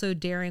then also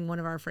daring one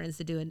of our friends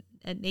to do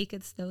a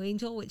naked snow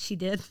angel, which she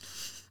did.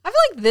 I feel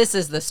like this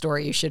is the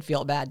story you should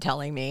feel bad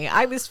telling me.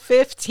 I was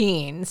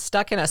 15,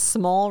 stuck in a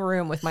small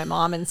room with my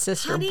mom and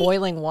sister, Honey,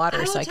 boiling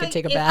water so I could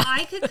take a bath. If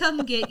I could come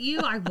get you,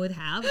 I would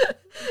have.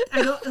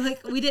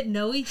 We didn't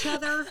know each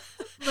other,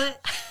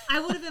 but I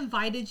would have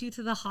invited you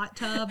to the hot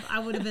tub. I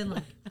would have been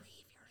like,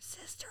 leave your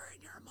sister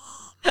and your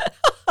mom.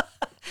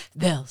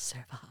 They'll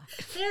survive.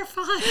 They're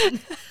fine.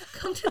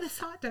 Come to this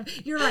hot tub.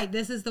 You're right.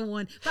 This is the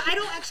one. But I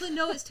don't actually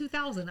know it's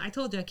 2000. I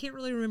told you, I can't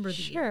really remember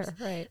the years.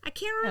 Right. I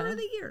can't remember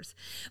the years.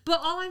 But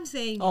all I'm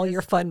saying All is,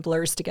 your fun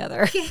blurs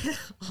together.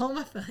 all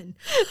my fun.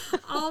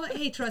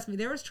 Hey, trust me,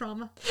 there was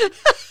trauma.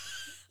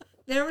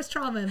 There was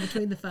trauma in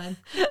between the fun.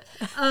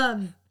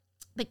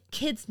 But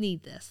kids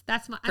need this.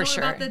 That's I don't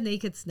know about the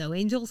naked snow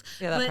angels.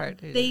 Yeah, that but part.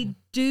 They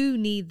do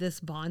need this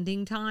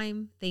bonding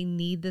time. They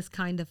need this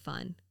kind of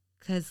fun.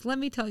 Because let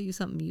me tell you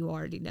something you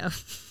already know.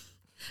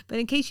 But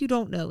in case you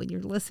don't know and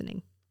you're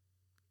listening,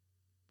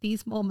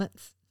 these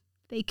moments,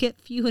 they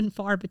get few and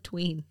far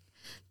between.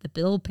 The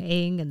bill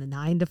paying and the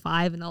 9 to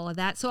 5 and all of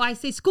that. So I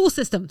say school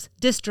systems,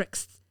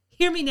 districts,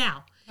 hear me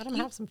now. Let them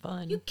have some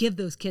fun. You give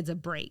those kids a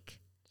break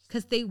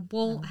because they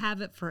won't have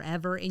it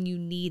forever and you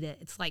need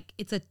it.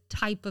 It's a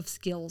type of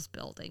skills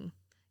building,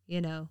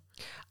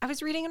 I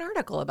was reading an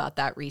article about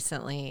that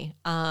recently.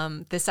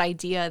 This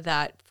idea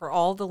that for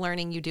all the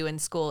learning you do in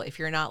school, if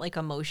you're not like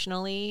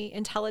emotionally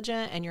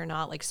intelligent and you're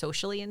not like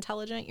socially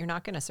intelligent, you're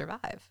not going to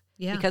survive.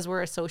 Yeah. Because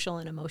we're a social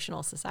and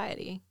emotional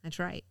society. That's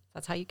right.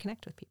 That's how you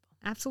connect with people.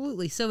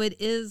 Absolutely. So it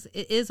is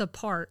a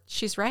part.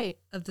 She's right.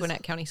 Of the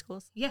Gwinnett County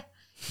Schools. Yeah.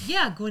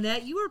 Yeah,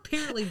 Gwinnett, you were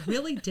apparently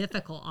really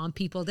difficult on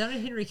people. Down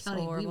in Henry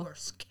County, we were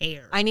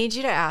scared. I need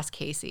you to ask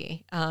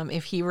Casey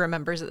if he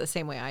remembers it the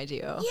same way I do.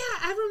 Yeah,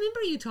 I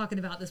remember you talking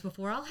about this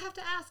before. I'll have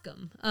to ask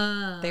him.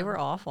 They were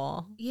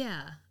awful.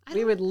 Yeah.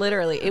 We would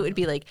literally, it would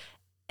be like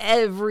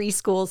every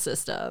school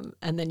system.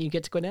 And then you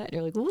get to Gwinnett and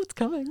you're like, oh, it's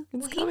coming.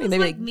 It's coming. He was They'd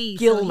like be me.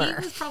 Gilmer. So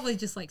he was probably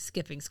just like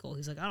skipping school.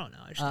 He's like, I don't know.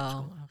 I just skip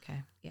school.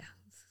 Okay. Yeah.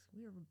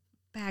 We were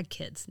bad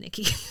kids,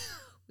 Nikki.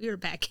 We were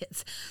bad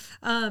kids.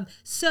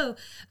 So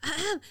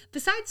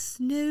besides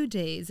snow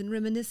days and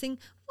reminiscing,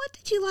 what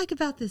did you like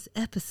about this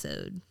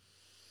episode?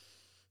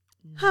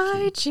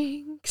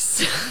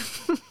 Hijinks.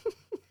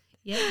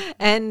 Yeah.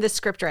 And the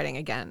script writing,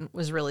 again,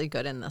 was really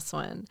good in this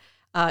one.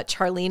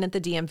 Charlene at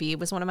the DMV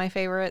was one of my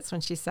favorites when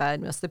she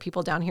said, most of the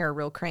people down here are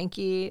real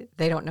cranky.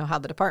 They don't know how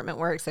the department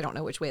works. They don't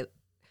know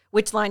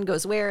which line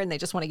goes where, and they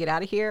just want to get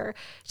out of here.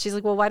 She's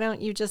like, well, why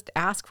don't you just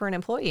ask for an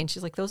employee? And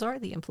she's like, those are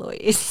the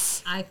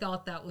employees. I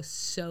thought that was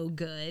so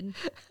good.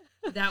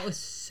 That was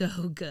so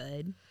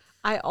good.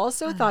 I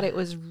also thought it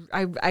was,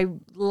 I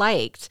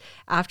liked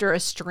after a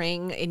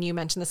string, and you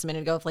mentioned this a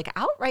minute ago, of like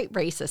outright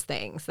racist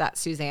things that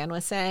Suzanne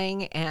was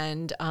saying.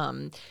 And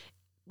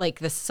like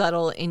the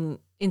subtle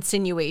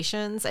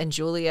insinuations, and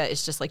Julia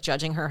is just like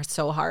judging her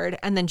so hard.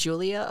 And then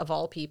Julia, of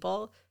all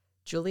people,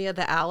 Julia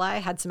the ally,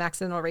 had some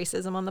accidental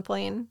racism on the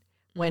plane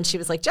when she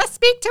was like, just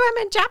speak to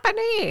him in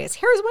Japanese.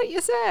 Here's what you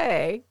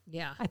say.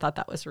 Yeah. I thought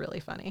that was really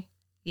funny.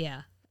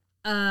 Yeah.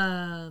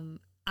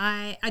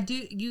 I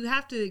do. You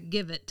have to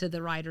give it to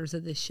the writers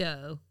of the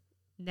show,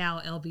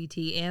 now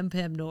LBT and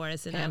Pam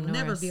Norris, and I will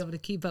never be able to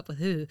keep up with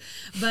who,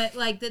 but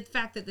like the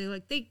fact that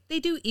they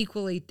do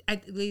equally,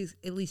 at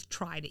least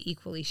try to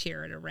equally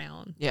share it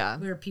around. Yeah.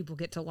 Where people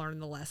get to learn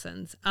the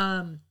lessons.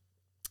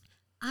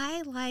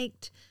 I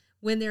liked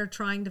when they're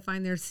trying to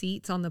find their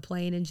seats on the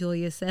plane, and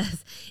Julia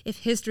says, if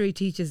history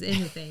teaches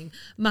anything,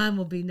 mine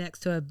will be next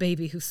to a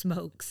baby who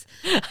smokes.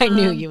 I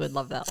knew you would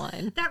love that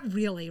line. That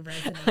really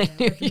resonated I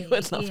knew with me. you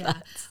would love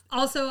that.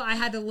 Also, I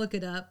had to look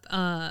it up,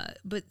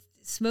 but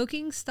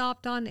smoking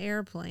stopped on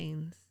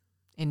airplanes.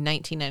 In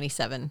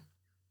 1997.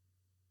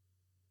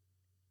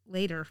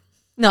 Later.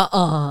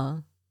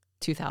 No,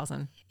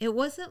 2000. It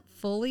wasn't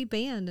fully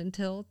banned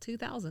until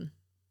 2000.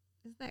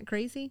 Isn't that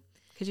crazy?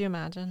 Could you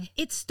imagine?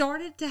 It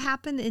started to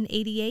happen in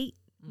 88,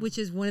 which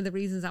is one of the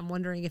reasons I'm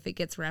wondering if it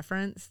gets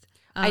referenced.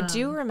 I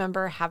do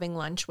remember having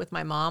lunch with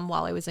my mom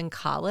while I was in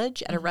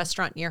college at a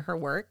restaurant near her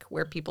work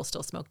where people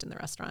still smoked in the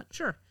restaurant.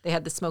 Sure. They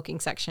had the smoking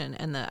section,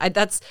 and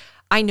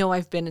I know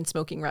I've been in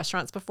smoking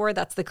restaurants before.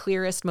 That's the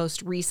clearest,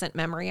 most recent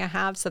memory I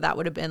have. So that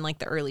would have been like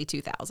the early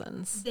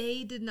 2000s.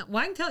 They did not.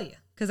 Well, I can tell you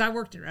because I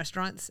worked in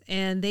restaurants,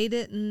 and they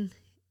didn't.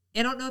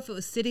 I don't know if it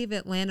was city of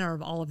Atlanta or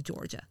of all of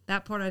Georgia.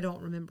 That part I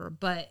don't remember,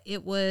 but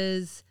it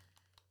was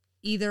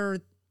either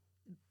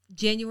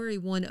January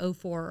 1,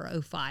 04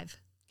 or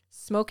 05.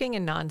 Smoking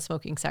and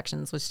non-smoking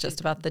sections was just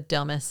about the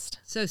dumbest.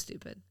 So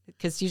stupid.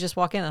 Because you just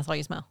walk in, that's all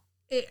you smell.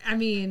 It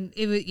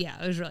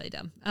was really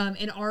dumb.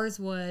 And ours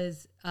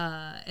was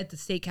at the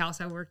steakhouse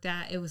I worked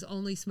at. It was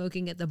only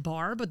smoking at the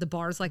bar, but the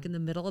bar's like in the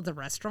middle of the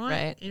restaurant.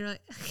 Right. And you're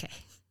like,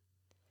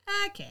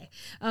 okay.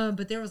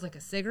 But there was like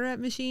a cigarette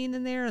machine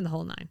in there and the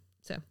whole nine.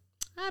 So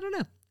I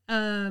don't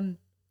know.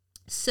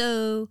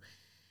 So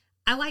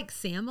I like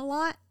Sam a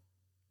lot.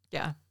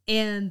 Yeah.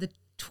 And the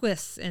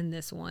twists in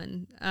this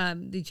one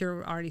that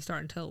you're already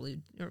starting to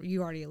allude, or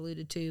you already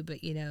alluded to, but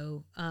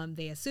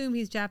they assume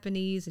he's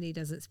Japanese and he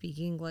doesn't speak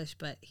English,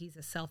 but he's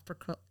a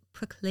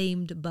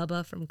self-proclaimed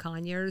Bubba from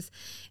Conyers.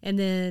 And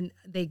then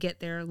they get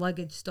their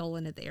luggage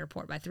stolen at the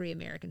airport by 3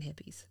 American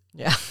hippies.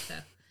 Yeah. So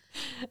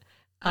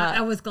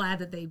I was glad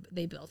that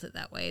they built it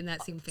that way, and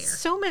that seemed fair.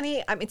 So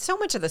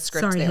much of the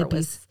script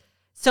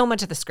So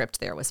much of the script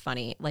there was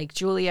funny. Like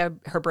Julia,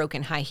 her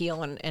broken high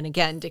heel, and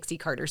again, Dixie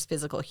Carter's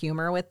physical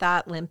humor with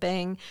that,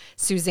 limping.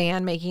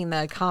 Suzanne making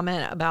the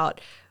comment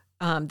about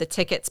the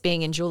tickets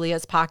being in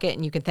Julia's pocket,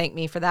 and you can thank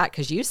me for that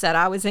because you said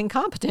I was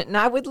incompetent and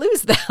I would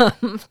lose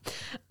them.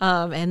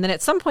 And then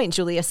at some point,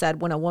 Julia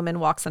said, when a woman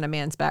walks on a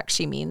man's back,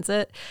 she means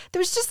it. There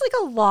was just like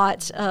a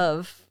lot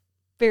of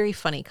very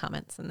funny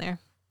comments in there.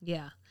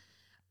 Yeah.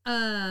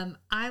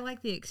 I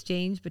like the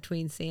exchange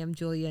between Sam,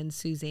 Julia, and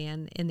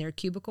Suzanne in their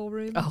cubicle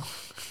room. Oh.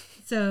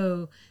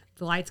 So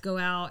the lights go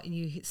out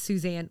and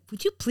Suzanne,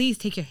 would you please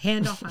take your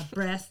hand off my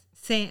breast?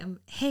 Sam,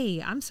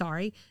 hey, I'm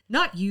sorry.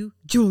 Not you,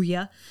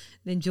 Julia.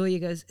 Then Julia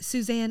goes,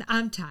 Suzanne,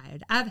 I'm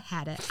tired. I've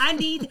had it. I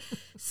need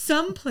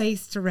some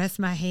place to rest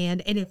my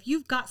hand. And if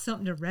you've got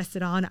something to rest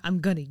it on, I'm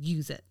going to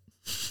use it.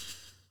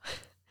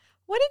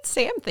 What did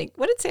Sam think?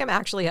 What did Sam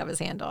actually have his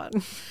hand on?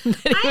 I'm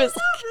not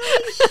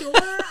really sure.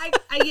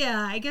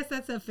 I guess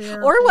that's a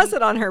fair Or point. was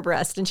it on her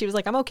breast? And she was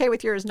like, I'm okay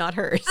with yours, not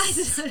hers.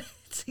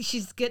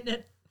 She's getting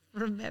it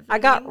from every I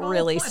got angle.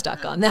 really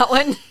stuck on that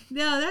one.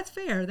 No, that's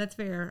fair. That's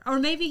fair. Or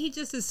maybe he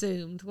just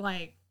assumed,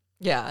 like,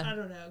 Yeah. I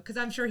don't know. Because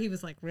I'm sure he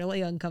was, like,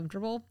 really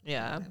uncomfortable.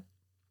 Yeah.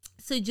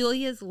 So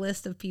Julia's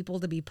list of people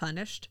to be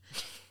punished,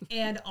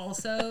 and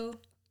also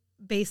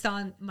based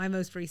on my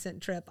most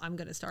recent trip, I'm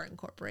going to start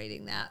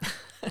incorporating that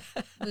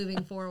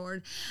moving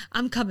forward.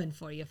 I'm coming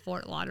for you,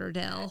 Fort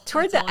Lauderdale.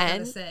 Toward the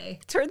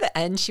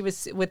end, she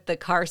was with the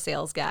car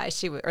sales guy.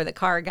 The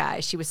car guy.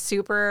 She was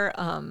super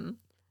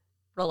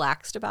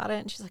relaxed about it,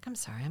 and she's like, "I'm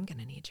sorry, I'm going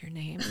to need your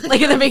name."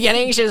 Like in the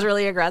beginning, she was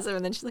really aggressive,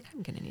 and then she's like,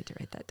 "I'm going to need to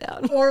write that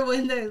down." Or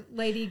when the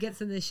lady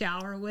gets in the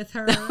shower with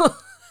her,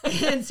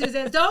 and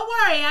Suzanne's, "Don't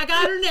worry, I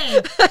got her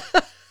name.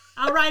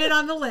 I'll write it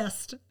on the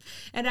list."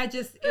 And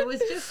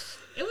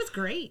it was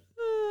great.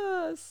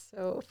 Oh,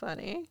 so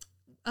funny.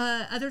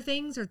 Other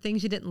things or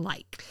things you didn't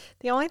like?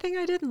 The only thing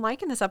I didn't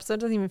like in this episode,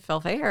 doesn't even feel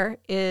fair,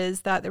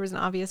 is that there was an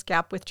obvious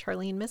gap with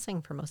Charlene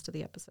missing for most of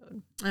the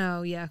episode.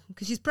 Oh, yeah,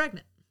 because she's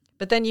pregnant.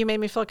 But then you made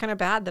me feel kind of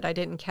bad that I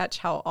didn't catch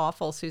how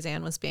awful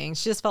Suzanne was being.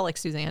 She just felt like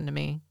Suzanne to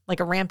me. Like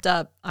a ramped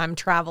up, I'm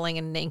traveling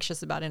and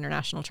anxious about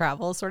international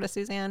travel sort of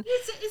Suzanne.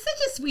 It's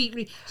such a sweet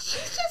read.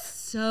 She's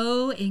just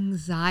so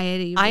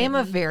anxiety-ridden. I am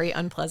a very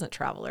unpleasant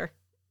traveler.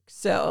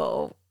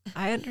 So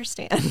I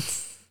understand.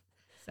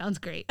 Sounds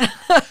great.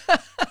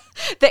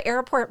 The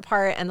airport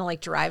part and the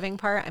like driving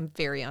part, I'm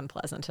very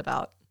unpleasant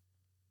about.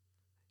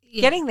 Yeah.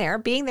 Getting there,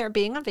 being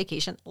on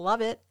vacation, love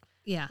it.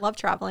 Yeah. Love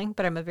traveling,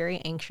 but I'm a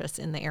very anxious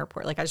in the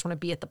airport. Like I just want to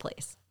be at the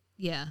place.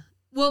 Yeah.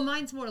 Well,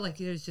 mine's more like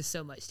there's just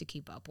so much to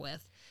keep up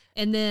with.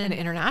 And then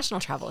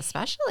international travel,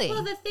 especially.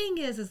 Well, the thing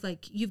is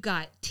like you've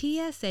got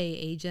TSA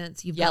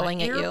agents, you've yelling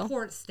got at you,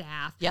 airport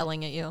staff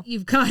yelling at you,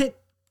 you've got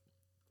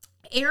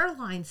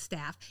airline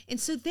staff, and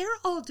so they're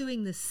all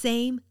doing the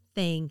same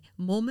thing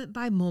moment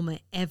by moment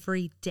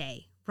every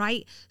day,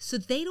 right? So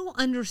they don't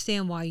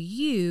understand why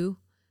you,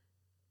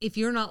 if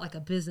you're not like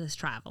a business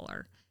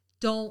traveler,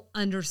 don't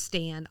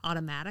understand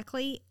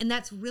automatically, and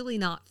that's really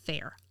not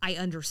fair. I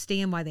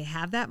understand why they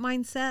have that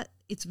mindset.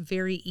 It's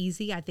very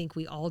easy. I think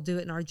we all do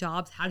it in our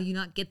jobs. How do you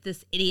not get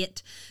this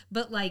idiot?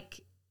 But like,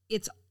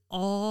 it's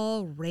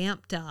all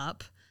ramped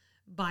up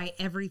by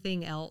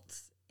everything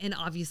else. And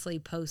obviously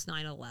post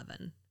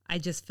 9/11, I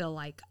just feel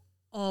like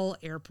all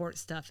airport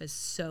stuff is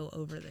so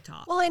over the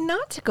top. Well, and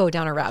not to go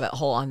down a rabbit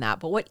hole on that,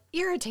 but what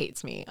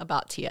irritates me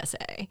about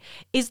TSA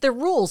is the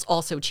rules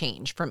also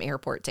change from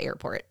airport to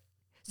airport.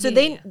 So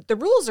the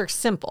rules are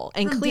simple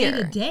and clear.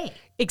 Day to day.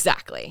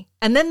 Exactly.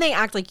 And then they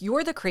act like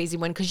you're the crazy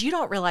one because you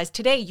don't realize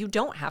today you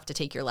don't have to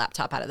take your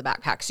laptop out of the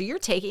backpack. So you're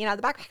taking it out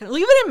of the backpack.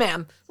 Leave it in,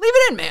 ma'am. Leave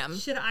it in, ma'am.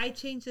 Should I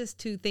change this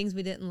to things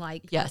we didn't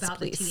like about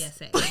please. the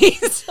TSA?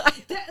 Please.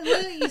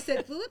 Literally, you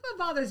said, well, look what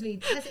bothers me.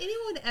 Has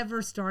anyone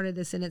ever started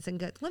a sentence and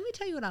go, let me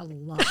tell you what I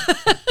love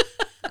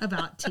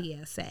about TSA?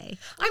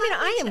 I mean,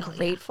 I am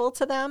grateful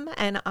to them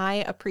and I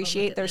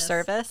appreciate their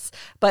service,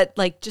 but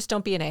like, just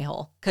don't be an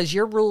a-hole because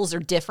your rules are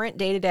different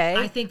day to day.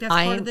 I think that's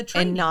part of the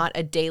training. And not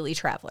a daily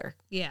traveler.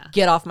 Yeah.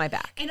 Get off my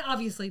back. And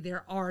obviously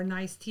there are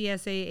nice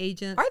TSA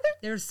agents. Are there?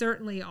 There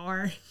certainly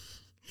are.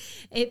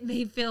 It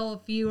may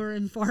feel fewer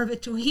and far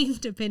between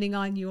depending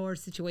on your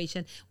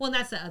situation. Well, and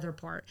that's the other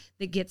part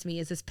that gets me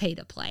is this pay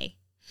to play.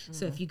 Mm-hmm.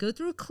 So if you go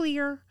through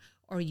Clear,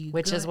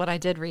 which is what I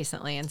did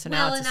recently. And so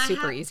now it's a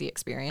super easy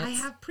experience. I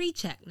have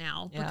pre-check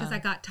now because I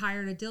got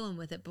tired of dealing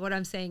with it. But what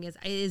I'm saying is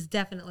it is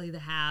definitely the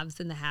haves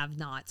and the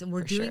have-nots. And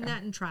we're doing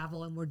that in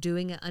travel, and we're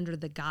doing it under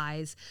the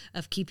guise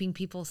of keeping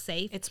people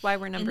safe. It's why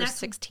we're number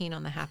 16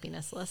 on the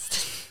happiness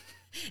list.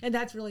 And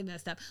that's really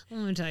messed up.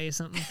 Let me tell you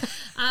something.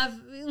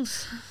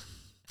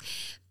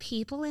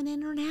 People in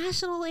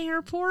international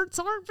airports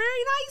aren't very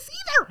nice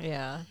either.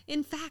 Yeah.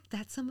 In fact,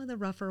 that's some of the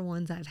rougher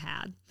ones I've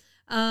had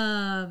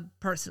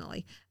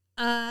personally.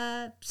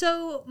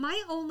 So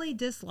my only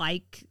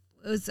dislike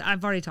was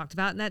I've already talked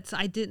about, and that's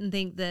I didn't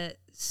think that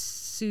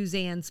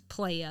Suzanne's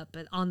play up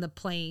on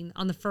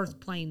the first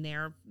plane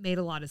there made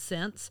a lot of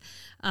sense.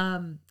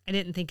 I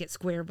didn't think it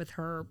squared with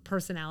her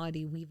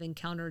personality we've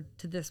encountered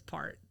to this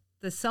part.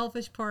 The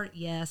selfish part,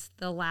 yes.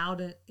 The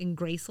loud and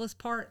graceless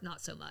part,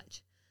 not so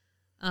much.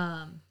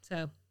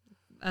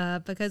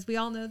 Because we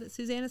all know that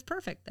Suzanne is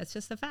perfect. That's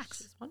just the facts.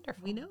 She's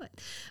wonderful. We know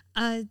it.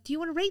 Do you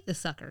want to rate the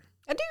sucker?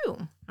 I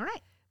do. All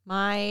right.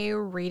 My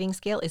rating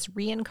scale is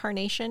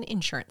reincarnation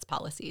insurance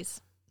policies.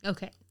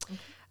 Okay.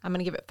 I'm going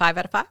to give it 5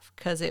 out of 5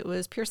 because it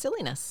was pure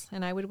silliness,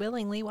 and I would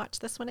willingly watch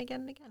this one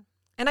again and again.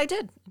 And I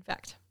did, in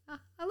fact.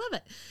 I love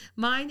it.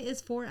 Mine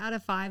is 4 out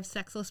of 5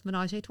 sexless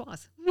menage a trois.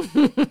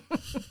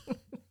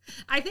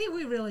 I think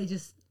we really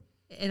just,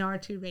 in our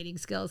 2 rating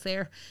scales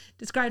there,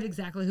 described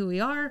exactly who we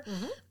are.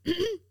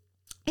 Mm-hmm.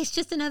 It's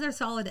just another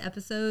solid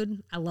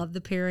episode. I love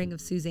the pairing of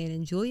Suzanne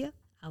and Julia.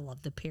 I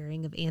love the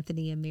pairing of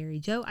Anthony and Mary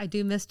Jo. I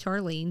do miss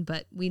Charlene,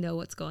 but we know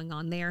what's going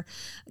on there.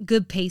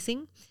 Good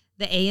pacing.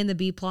 The A and the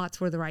B plots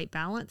were the right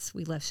balance.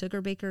 We left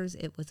Sugar Bakers.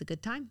 It was a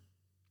good time.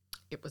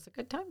 It was a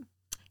good time.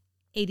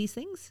 80s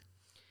things.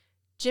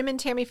 Jim and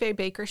Tammy Faye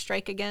Baker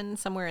strike again.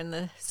 Somewhere in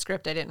the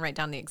script, I didn't write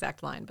down the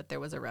exact line, but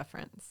there was a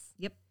reference.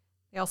 Yep.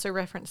 They also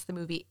referenced the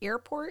movie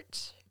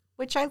Airport,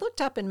 which I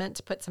looked up and meant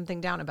to put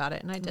something down about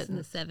it, and I didn't. In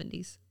the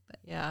 70s. But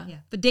yeah.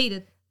 But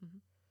dated. Mm-hmm.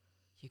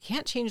 You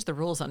can't change the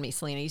rules on me,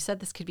 Salina. You said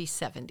this could be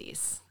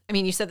 70s. I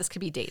mean, you said this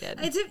could be dated.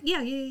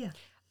 Yeah.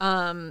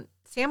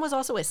 Sam was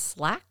also a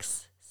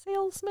slacks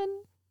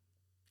salesman.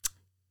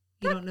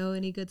 You don't know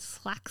any good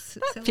slacks?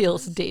 That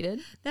feels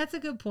dated. That's a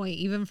good point,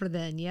 even for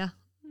then, yeah.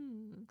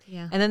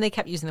 Yeah. And then they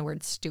kept using the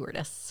word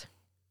stewardess.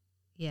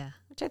 Yeah.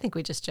 Which I think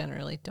we just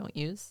generally don't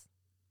use.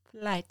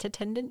 Flight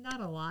attendant.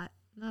 Not a lot.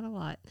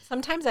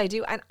 Sometimes I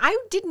do. And I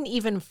didn't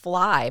even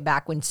fly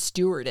back when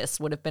stewardess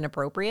would have been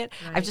appropriate.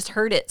 Right. I've just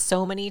heard it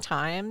so many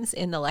times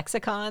in the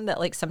lexicon that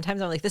like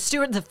sometimes I'm like,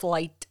 the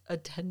flight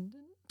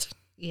attendant.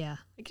 Yeah.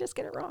 I just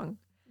get it wrong.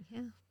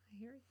 Yeah, I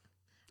hear it.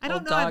 I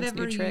don't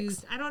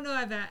know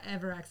I've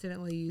ever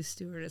accidentally used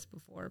stewardess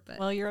before, but.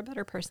 Well, you're a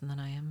better person than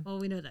I am. Well,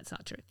 we know that's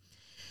not true.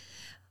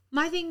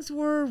 My things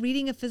were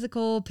reading a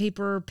physical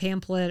paper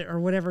pamphlet or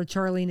whatever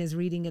Charlene is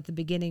reading at the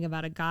beginning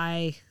about a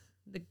guy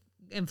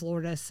in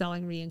Florida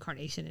selling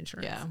reincarnation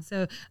insurance.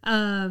 Yeah.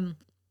 So,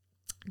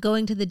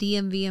 going to the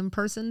DMV in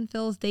person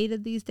feels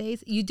dated these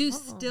days. You do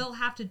still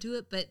have to do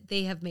it, but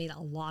they have made a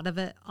lot of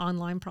it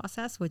online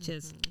process, which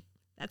is,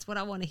 that's what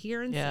I want to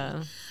hear. And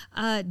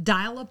see.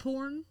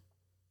 Dial-a-porn.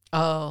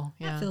 Oh,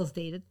 yeah. That feels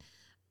dated.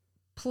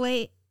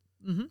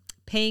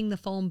 Paying the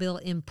phone bill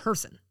in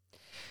person.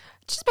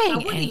 Just paying I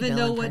wouldn't any even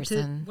bill know in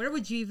person. where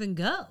would you even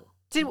go?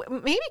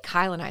 Maybe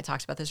Kyle and I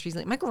talked about this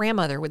recently. My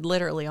grandmother would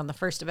literally on the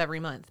 1st of every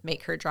month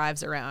make her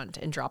drives around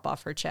and drop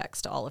off her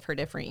checks to all of her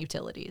different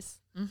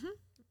utilities. Mm-hmm.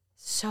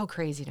 So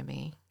crazy to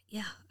me.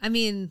 Yeah. I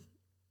mean,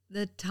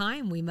 the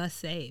time we must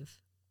save,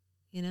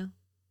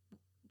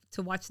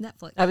 to watch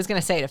Netflix. I was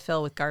going to say to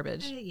fill with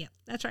garbage. Yeah,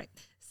 that's right.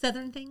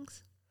 Southern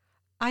things.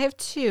 I have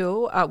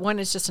two. One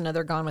is just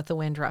another Gone with the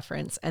Wind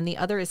reference, and the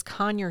other is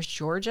Conyers,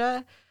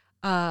 Georgia.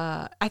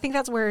 I think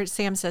that's where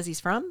Sam says he's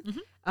from.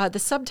 Mm-hmm. The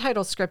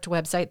subtitle script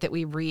website that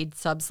we read,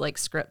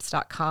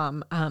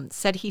 subslakescripts.com,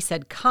 said he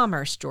said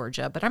Commerce,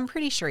 Georgia, but I'm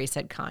pretty sure he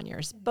said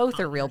Conyers. Both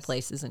are real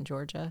places in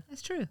Georgia.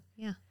 That's true,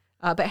 yeah.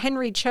 But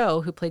Henry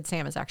Cho, who played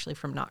Sam, is actually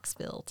from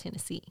Knoxville,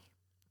 Tennessee.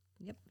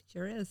 Yep,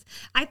 sure is.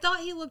 I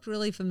thought he looked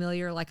really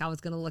familiar, like I was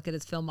going to look at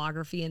his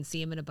filmography and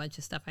see him in a bunch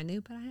of stuff I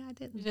knew, but I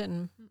didn't. You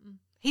didn't? Mm-mm.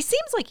 He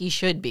seems like he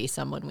should be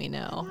someone we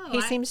know.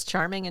 He seems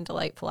charming and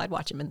delightful. I'd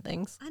watch him in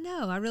things. I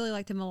know. I really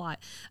liked him a lot.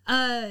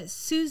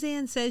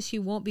 Suzanne says she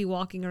won't be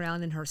walking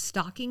around in her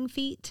stocking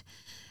feet.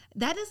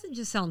 That doesn't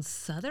just sound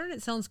Southern.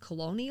 It sounds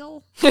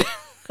colonial.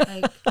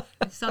 I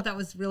just thought that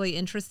was really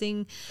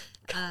interesting.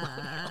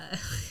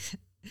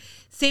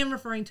 Sam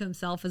referring to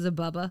himself as a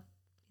Bubba.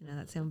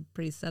 That sounds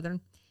pretty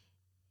Southern.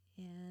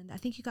 And I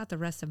think you got the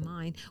rest of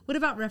mine. What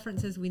about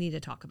references we need to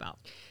talk about?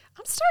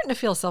 I'm starting to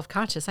feel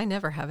self-conscious. I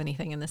never have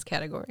anything in this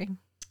category.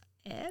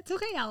 It's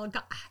okay. I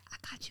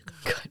got you.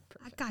 Good. Perfect.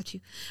 I got you.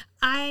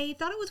 I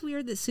thought it was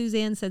weird that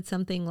Suzanne said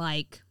something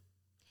like,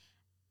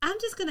 I'm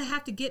just going to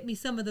have to get me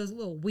some of those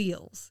little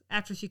wheels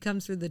after she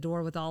comes through the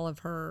door with all of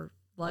her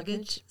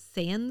luggage.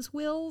 Sans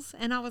wheels.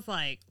 And I was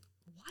like,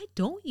 why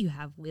don't you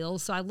have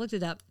wheels? So I looked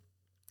it up.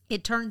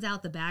 It turns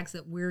out the bags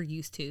that we're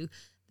used to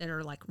that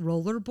are like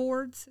roller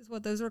boards, is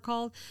what those are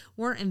called,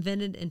 weren't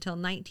invented until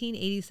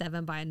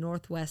 1987 by a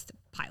Northwest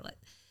pilot.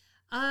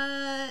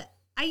 I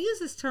use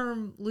this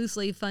term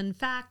loosely. Fun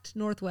fact,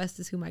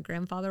 Northwest is who my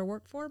grandfather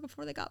worked for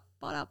before they got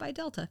bought out by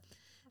Delta.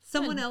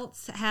 Someone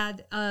else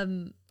had,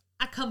 I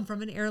come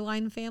from an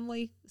airline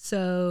family,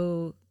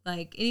 so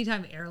like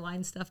anytime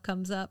airline stuff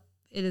comes up,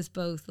 it is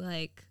both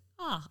like,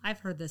 oh, I've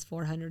heard this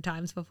 400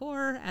 times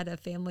before at a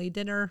family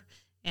dinner.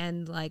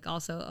 And like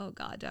also, oh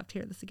God, do I have to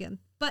hear this again?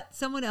 But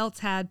someone else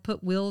had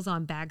put wheels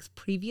on bags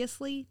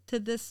previously to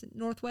this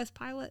Northwest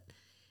pilot.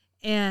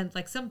 And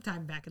like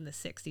sometime back in the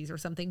 60s or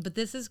something. But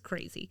this is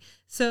crazy.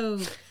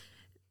 So,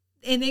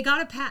 and they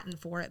got a patent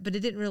for it, but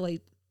it didn't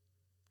really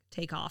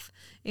take off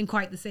in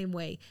quite the same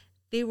way.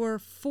 They were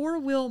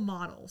 4-wheel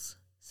models.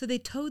 So they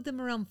towed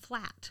them around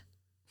flat.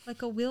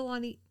 Like a wheel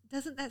on each.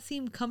 Doesn't that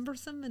seem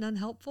cumbersome and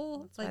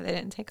unhelpful? That's why they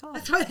didn't take off.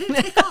 That's why they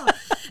didn't take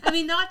off. I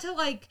mean,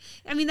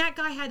 that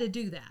guy had to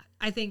do that,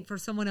 I think, for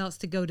someone else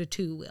to go to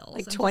 2 wheels.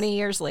 Like 20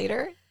 years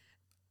later?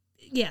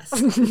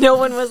 Yes. No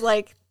one was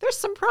like, there's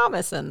some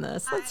promise in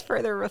this. Let's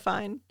further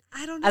refine.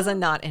 I don't know. As a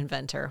not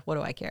inventor, what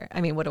do I care?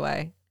 I mean, what do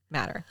I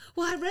matter?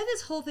 Well, I read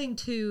this whole thing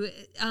too.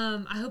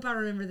 I hope I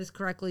remember this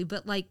correctly,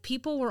 but like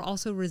people were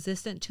also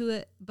resistant to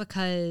it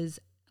because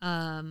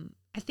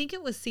I think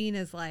it was seen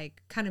as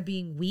like kind of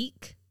being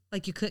weak.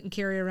 Like you couldn't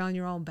carry around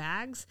your own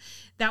bags.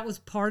 That was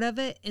part of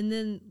it. And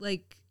then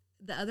like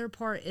the other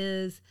part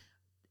is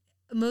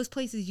most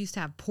places used to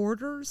have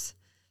porters.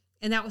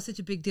 And that was such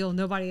a big deal.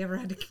 Nobody ever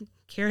had to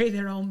carry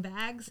their own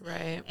bags.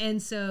 Right.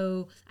 And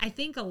so I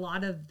think a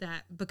lot of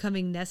that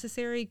becoming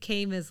necessary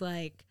came as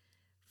like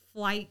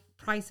flight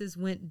prices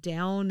went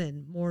down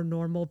and more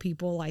normal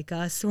people like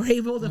us were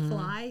able to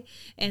fly.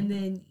 And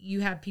then you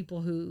have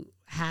people who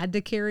had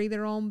to carry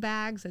their own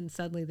bags, and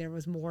suddenly there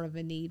was more of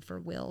a need for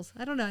wheels.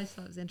 I don't know. I just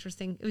thought it was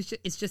interesting.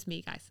 It's just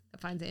me, guys. I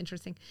find it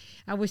interesting.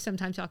 I wish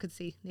sometimes y'all could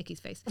see Nikki's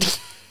face.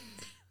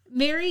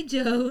 Mary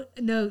Jo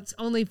notes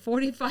only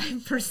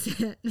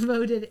 45%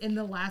 voted in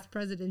the last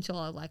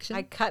presidential election.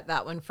 I cut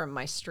that one from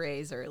my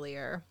strays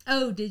earlier.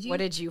 Oh, did you? What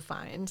did you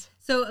find?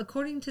 So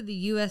according to the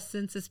U.S.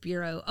 Census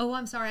Bureau,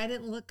 I'm sorry, I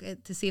didn't look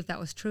to see if that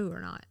was true or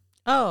not.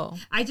 Oh.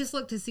 I just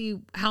looked to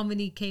see how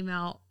many came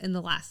out in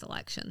the last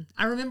election.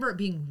 I remember it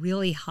being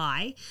really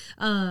high,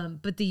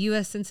 but the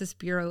U.S. Census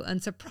Bureau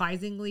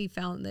unsurprisingly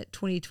found that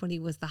 2020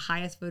 was the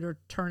highest voter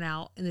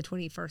turnout in the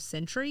 21st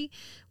century,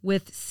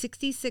 with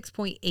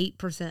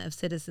 66.8% of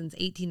citizens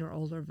 18 or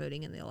older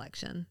voting in the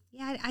election.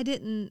 Yeah, I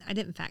didn't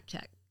fact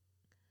check.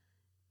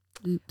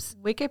 Oops.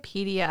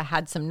 Wikipedia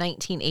had some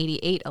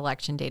 1988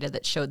 election data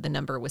that showed the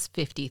number was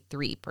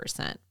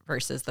 53%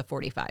 versus the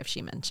 45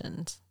 she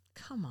mentioned.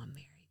 Come on,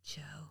 Mary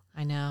Jo.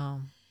 I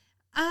know.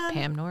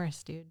 Pam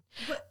Norris, dude.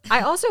 I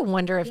also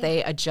wonder if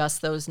they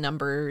adjust those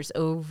numbers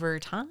over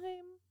time.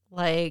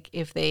 Like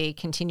if they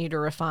continue to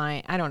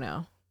refine. I don't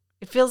know.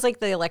 It feels like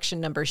the election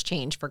numbers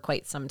change for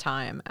quite some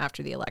time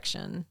after the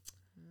election.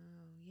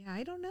 Yeah,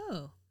 I don't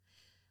know.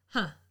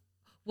 Huh.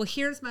 Well,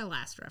 here's my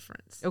last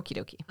reference. Okie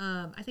dokie.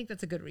 I think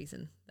that's a good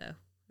reason, though.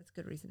 That's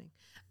good reasoning.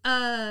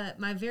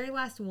 My very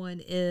last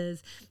one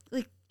is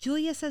like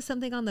Julia says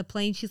something on the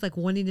plane. She's like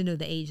wanting to know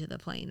the age of the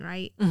plane,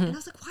 right? Mm-hmm. And I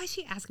was like, why is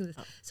she asking this?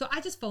 So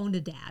I just phoned a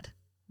dad.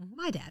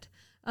 my dad.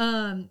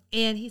 And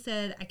he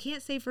said, I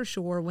can't say for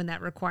sure when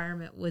that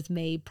requirement was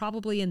made,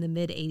 probably in the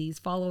mid-'80s,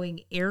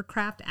 following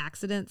aircraft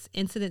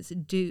incidents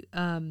due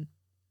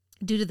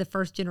to the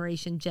first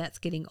generation jets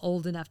getting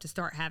old enough to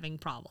start having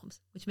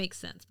problems, which makes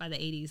sense. By the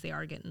 80s, they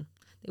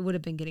would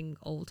have been getting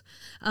old.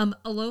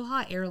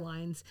 Aloha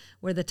Airlines,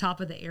 where the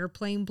top of the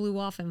airplane blew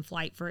off in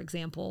flight, for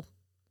example,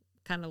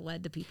 kind of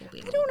led to people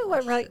being. I don't know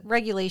what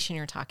regulation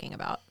you're talking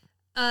about.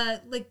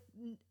 Like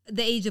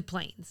the age of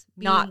planes.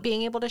 Not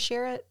being able to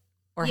share it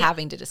or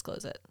having to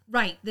disclose it.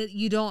 Right. That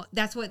you don't,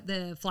 that's what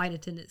the flight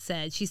attendant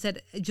said. She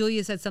said,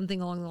 Julia said something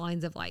along the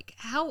lines of like,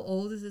 how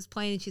old is this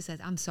plane? And she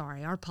said, I'm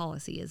sorry, our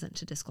policy isn't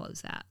to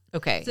disclose that.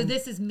 Okay. So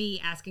this is me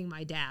asking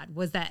my dad,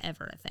 was that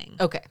ever a thing?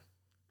 Okay.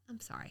 I'm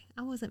sorry.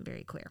 I wasn't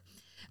very clear.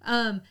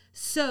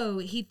 So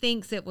he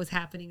thinks it was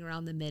happening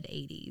around the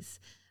mid-'80s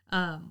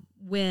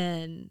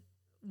when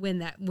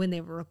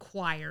they were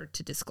required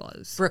to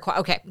disclose.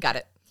 Okay, got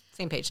it.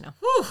 Same page now.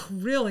 Whew,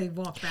 really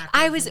walk back.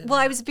 I was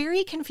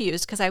very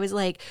confused because I was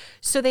like,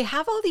 so they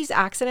have all these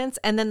accidents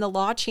and then the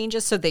law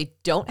changes so they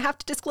don't have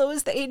to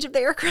disclose the age of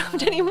the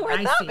aircraft anymore?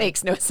 That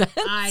makes no sense.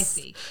 I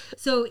see.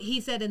 So he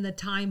said in the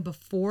time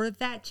before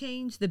that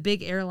change, the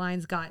big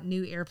airlines got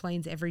new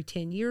airplanes every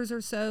 10 years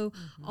or so.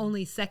 Mm-hmm.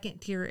 Only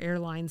second-tier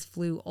airlines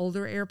flew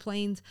older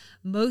airplanes.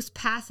 Most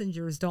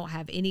passengers don't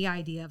have any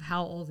idea of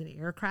how old an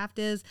aircraft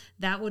is.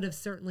 That would have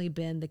certainly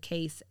been the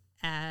case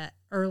at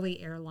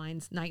early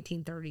airlines,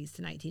 1930s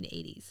to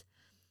 1980s.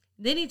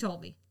 Then he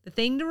told me the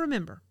thing to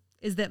remember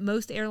is that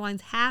most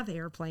airlines have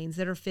airplanes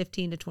that are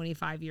 15 to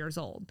 25 years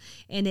old,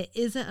 and it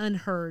isn't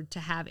unheard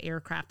to have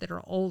aircraft that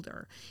are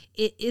older.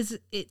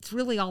 It's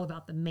really all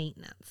about the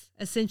maintenance.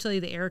 Essentially,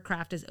 the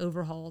aircraft is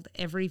overhauled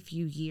every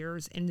few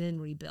years and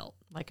then rebuilt.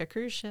 Like a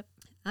cruise ship.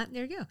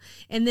 There you go.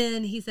 And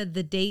then he said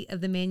the date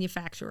of the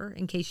manufacturer,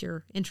 in case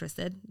you're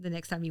interested, the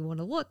next time you want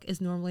to look, is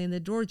normally in the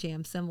door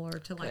jamb, similar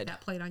to like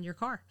that plate on your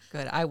car.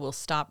 Good. I will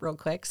stop real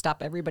quick,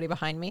 stop everybody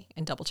behind me,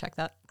 and double check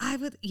that. I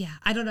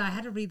don't know. I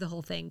had to read the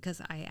whole thing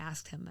because I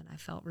asked him and I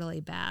felt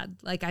really bad.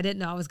 Like I didn't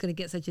know I was going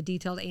to get such a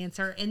detailed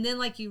answer. And then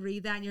like you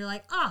read that and you're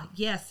like,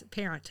 yes,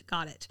 parent,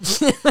 got it.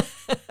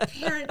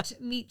 Parent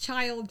meet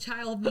child,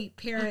 child meet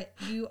parent.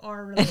 You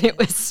are related. And it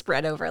was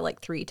spread over like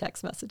 3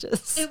 text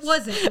messages. It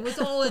wasn't. It was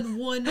all in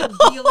one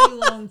really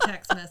long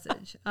text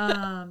message.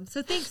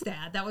 So thanks,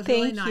 Dad. That was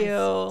really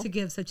nice to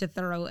give such a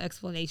thorough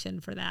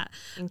explanation for that.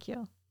 Thank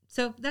you.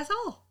 So that's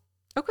all.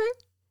 Okay.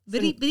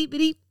 Bitty, bitty,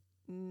 bitty.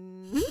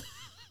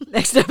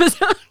 Next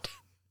episode.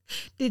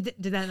 Did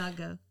that not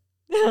go?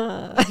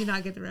 Did you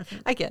not get the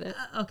reference? I get it.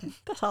 Okay.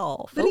 That's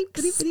all, Bitty,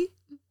 folks. bitty,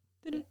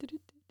 bitty.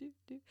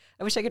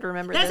 I wish I could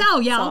remember That's the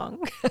all, y'all.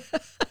 song.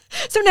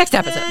 So next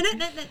episode.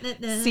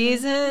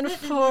 Season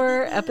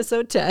 4,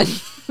 episode 10.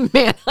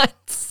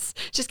 Manhunts.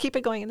 Just keep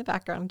it going in the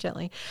background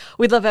gently.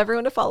 We'd love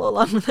everyone to follow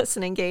along with us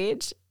and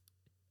engage.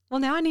 Well,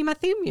 now I need my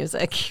theme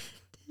music.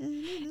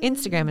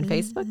 Instagram and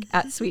Facebook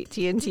at Sweet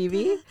Tea and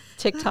TV.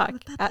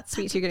 TikTok at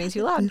Sweet Tea Getting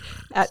Too Loud.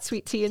 At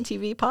Sweet Tea and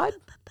TV Pod.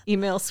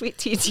 Email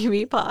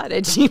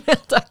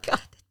sweetteattvpod@gmail.com.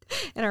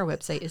 And our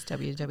website is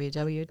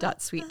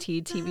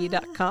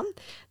www.sweetteatv.com.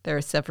 There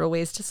are several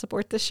ways to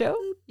support the show.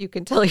 You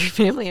can tell your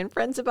family and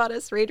friends about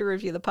us, rate or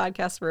review the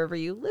podcast wherever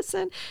you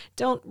listen.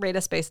 Don't rate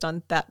us based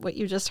on what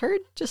you just heard,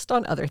 just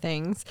on other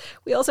things.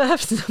 We also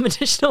have some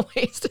additional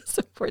ways to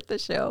support the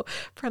show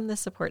from the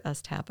Support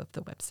Us tab of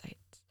the website.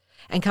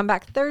 And come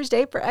back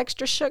Thursday for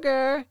extra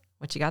sugar.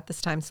 What you got this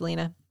time,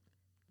 Salina?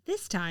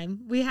 This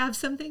time, we have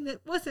something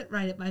that wasn't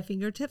right at my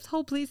fingertips.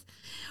 Hold, please.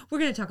 We're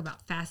going to talk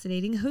about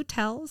fascinating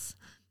hotels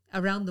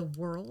around the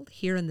world,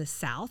 here in the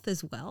South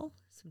as well.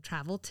 Some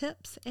travel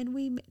tips,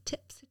 and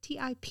tips,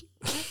 T-I-P.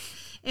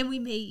 And we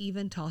may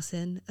even toss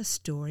in a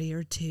story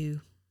or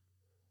two.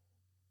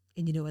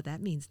 And you know what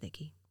that means,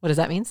 Nikki? What does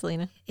that mean,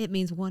 Salina? It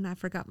means 1, I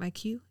forgot my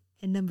cue,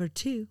 and number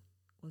 2,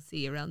 we'll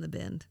see you around the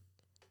bend.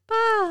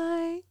 Bye.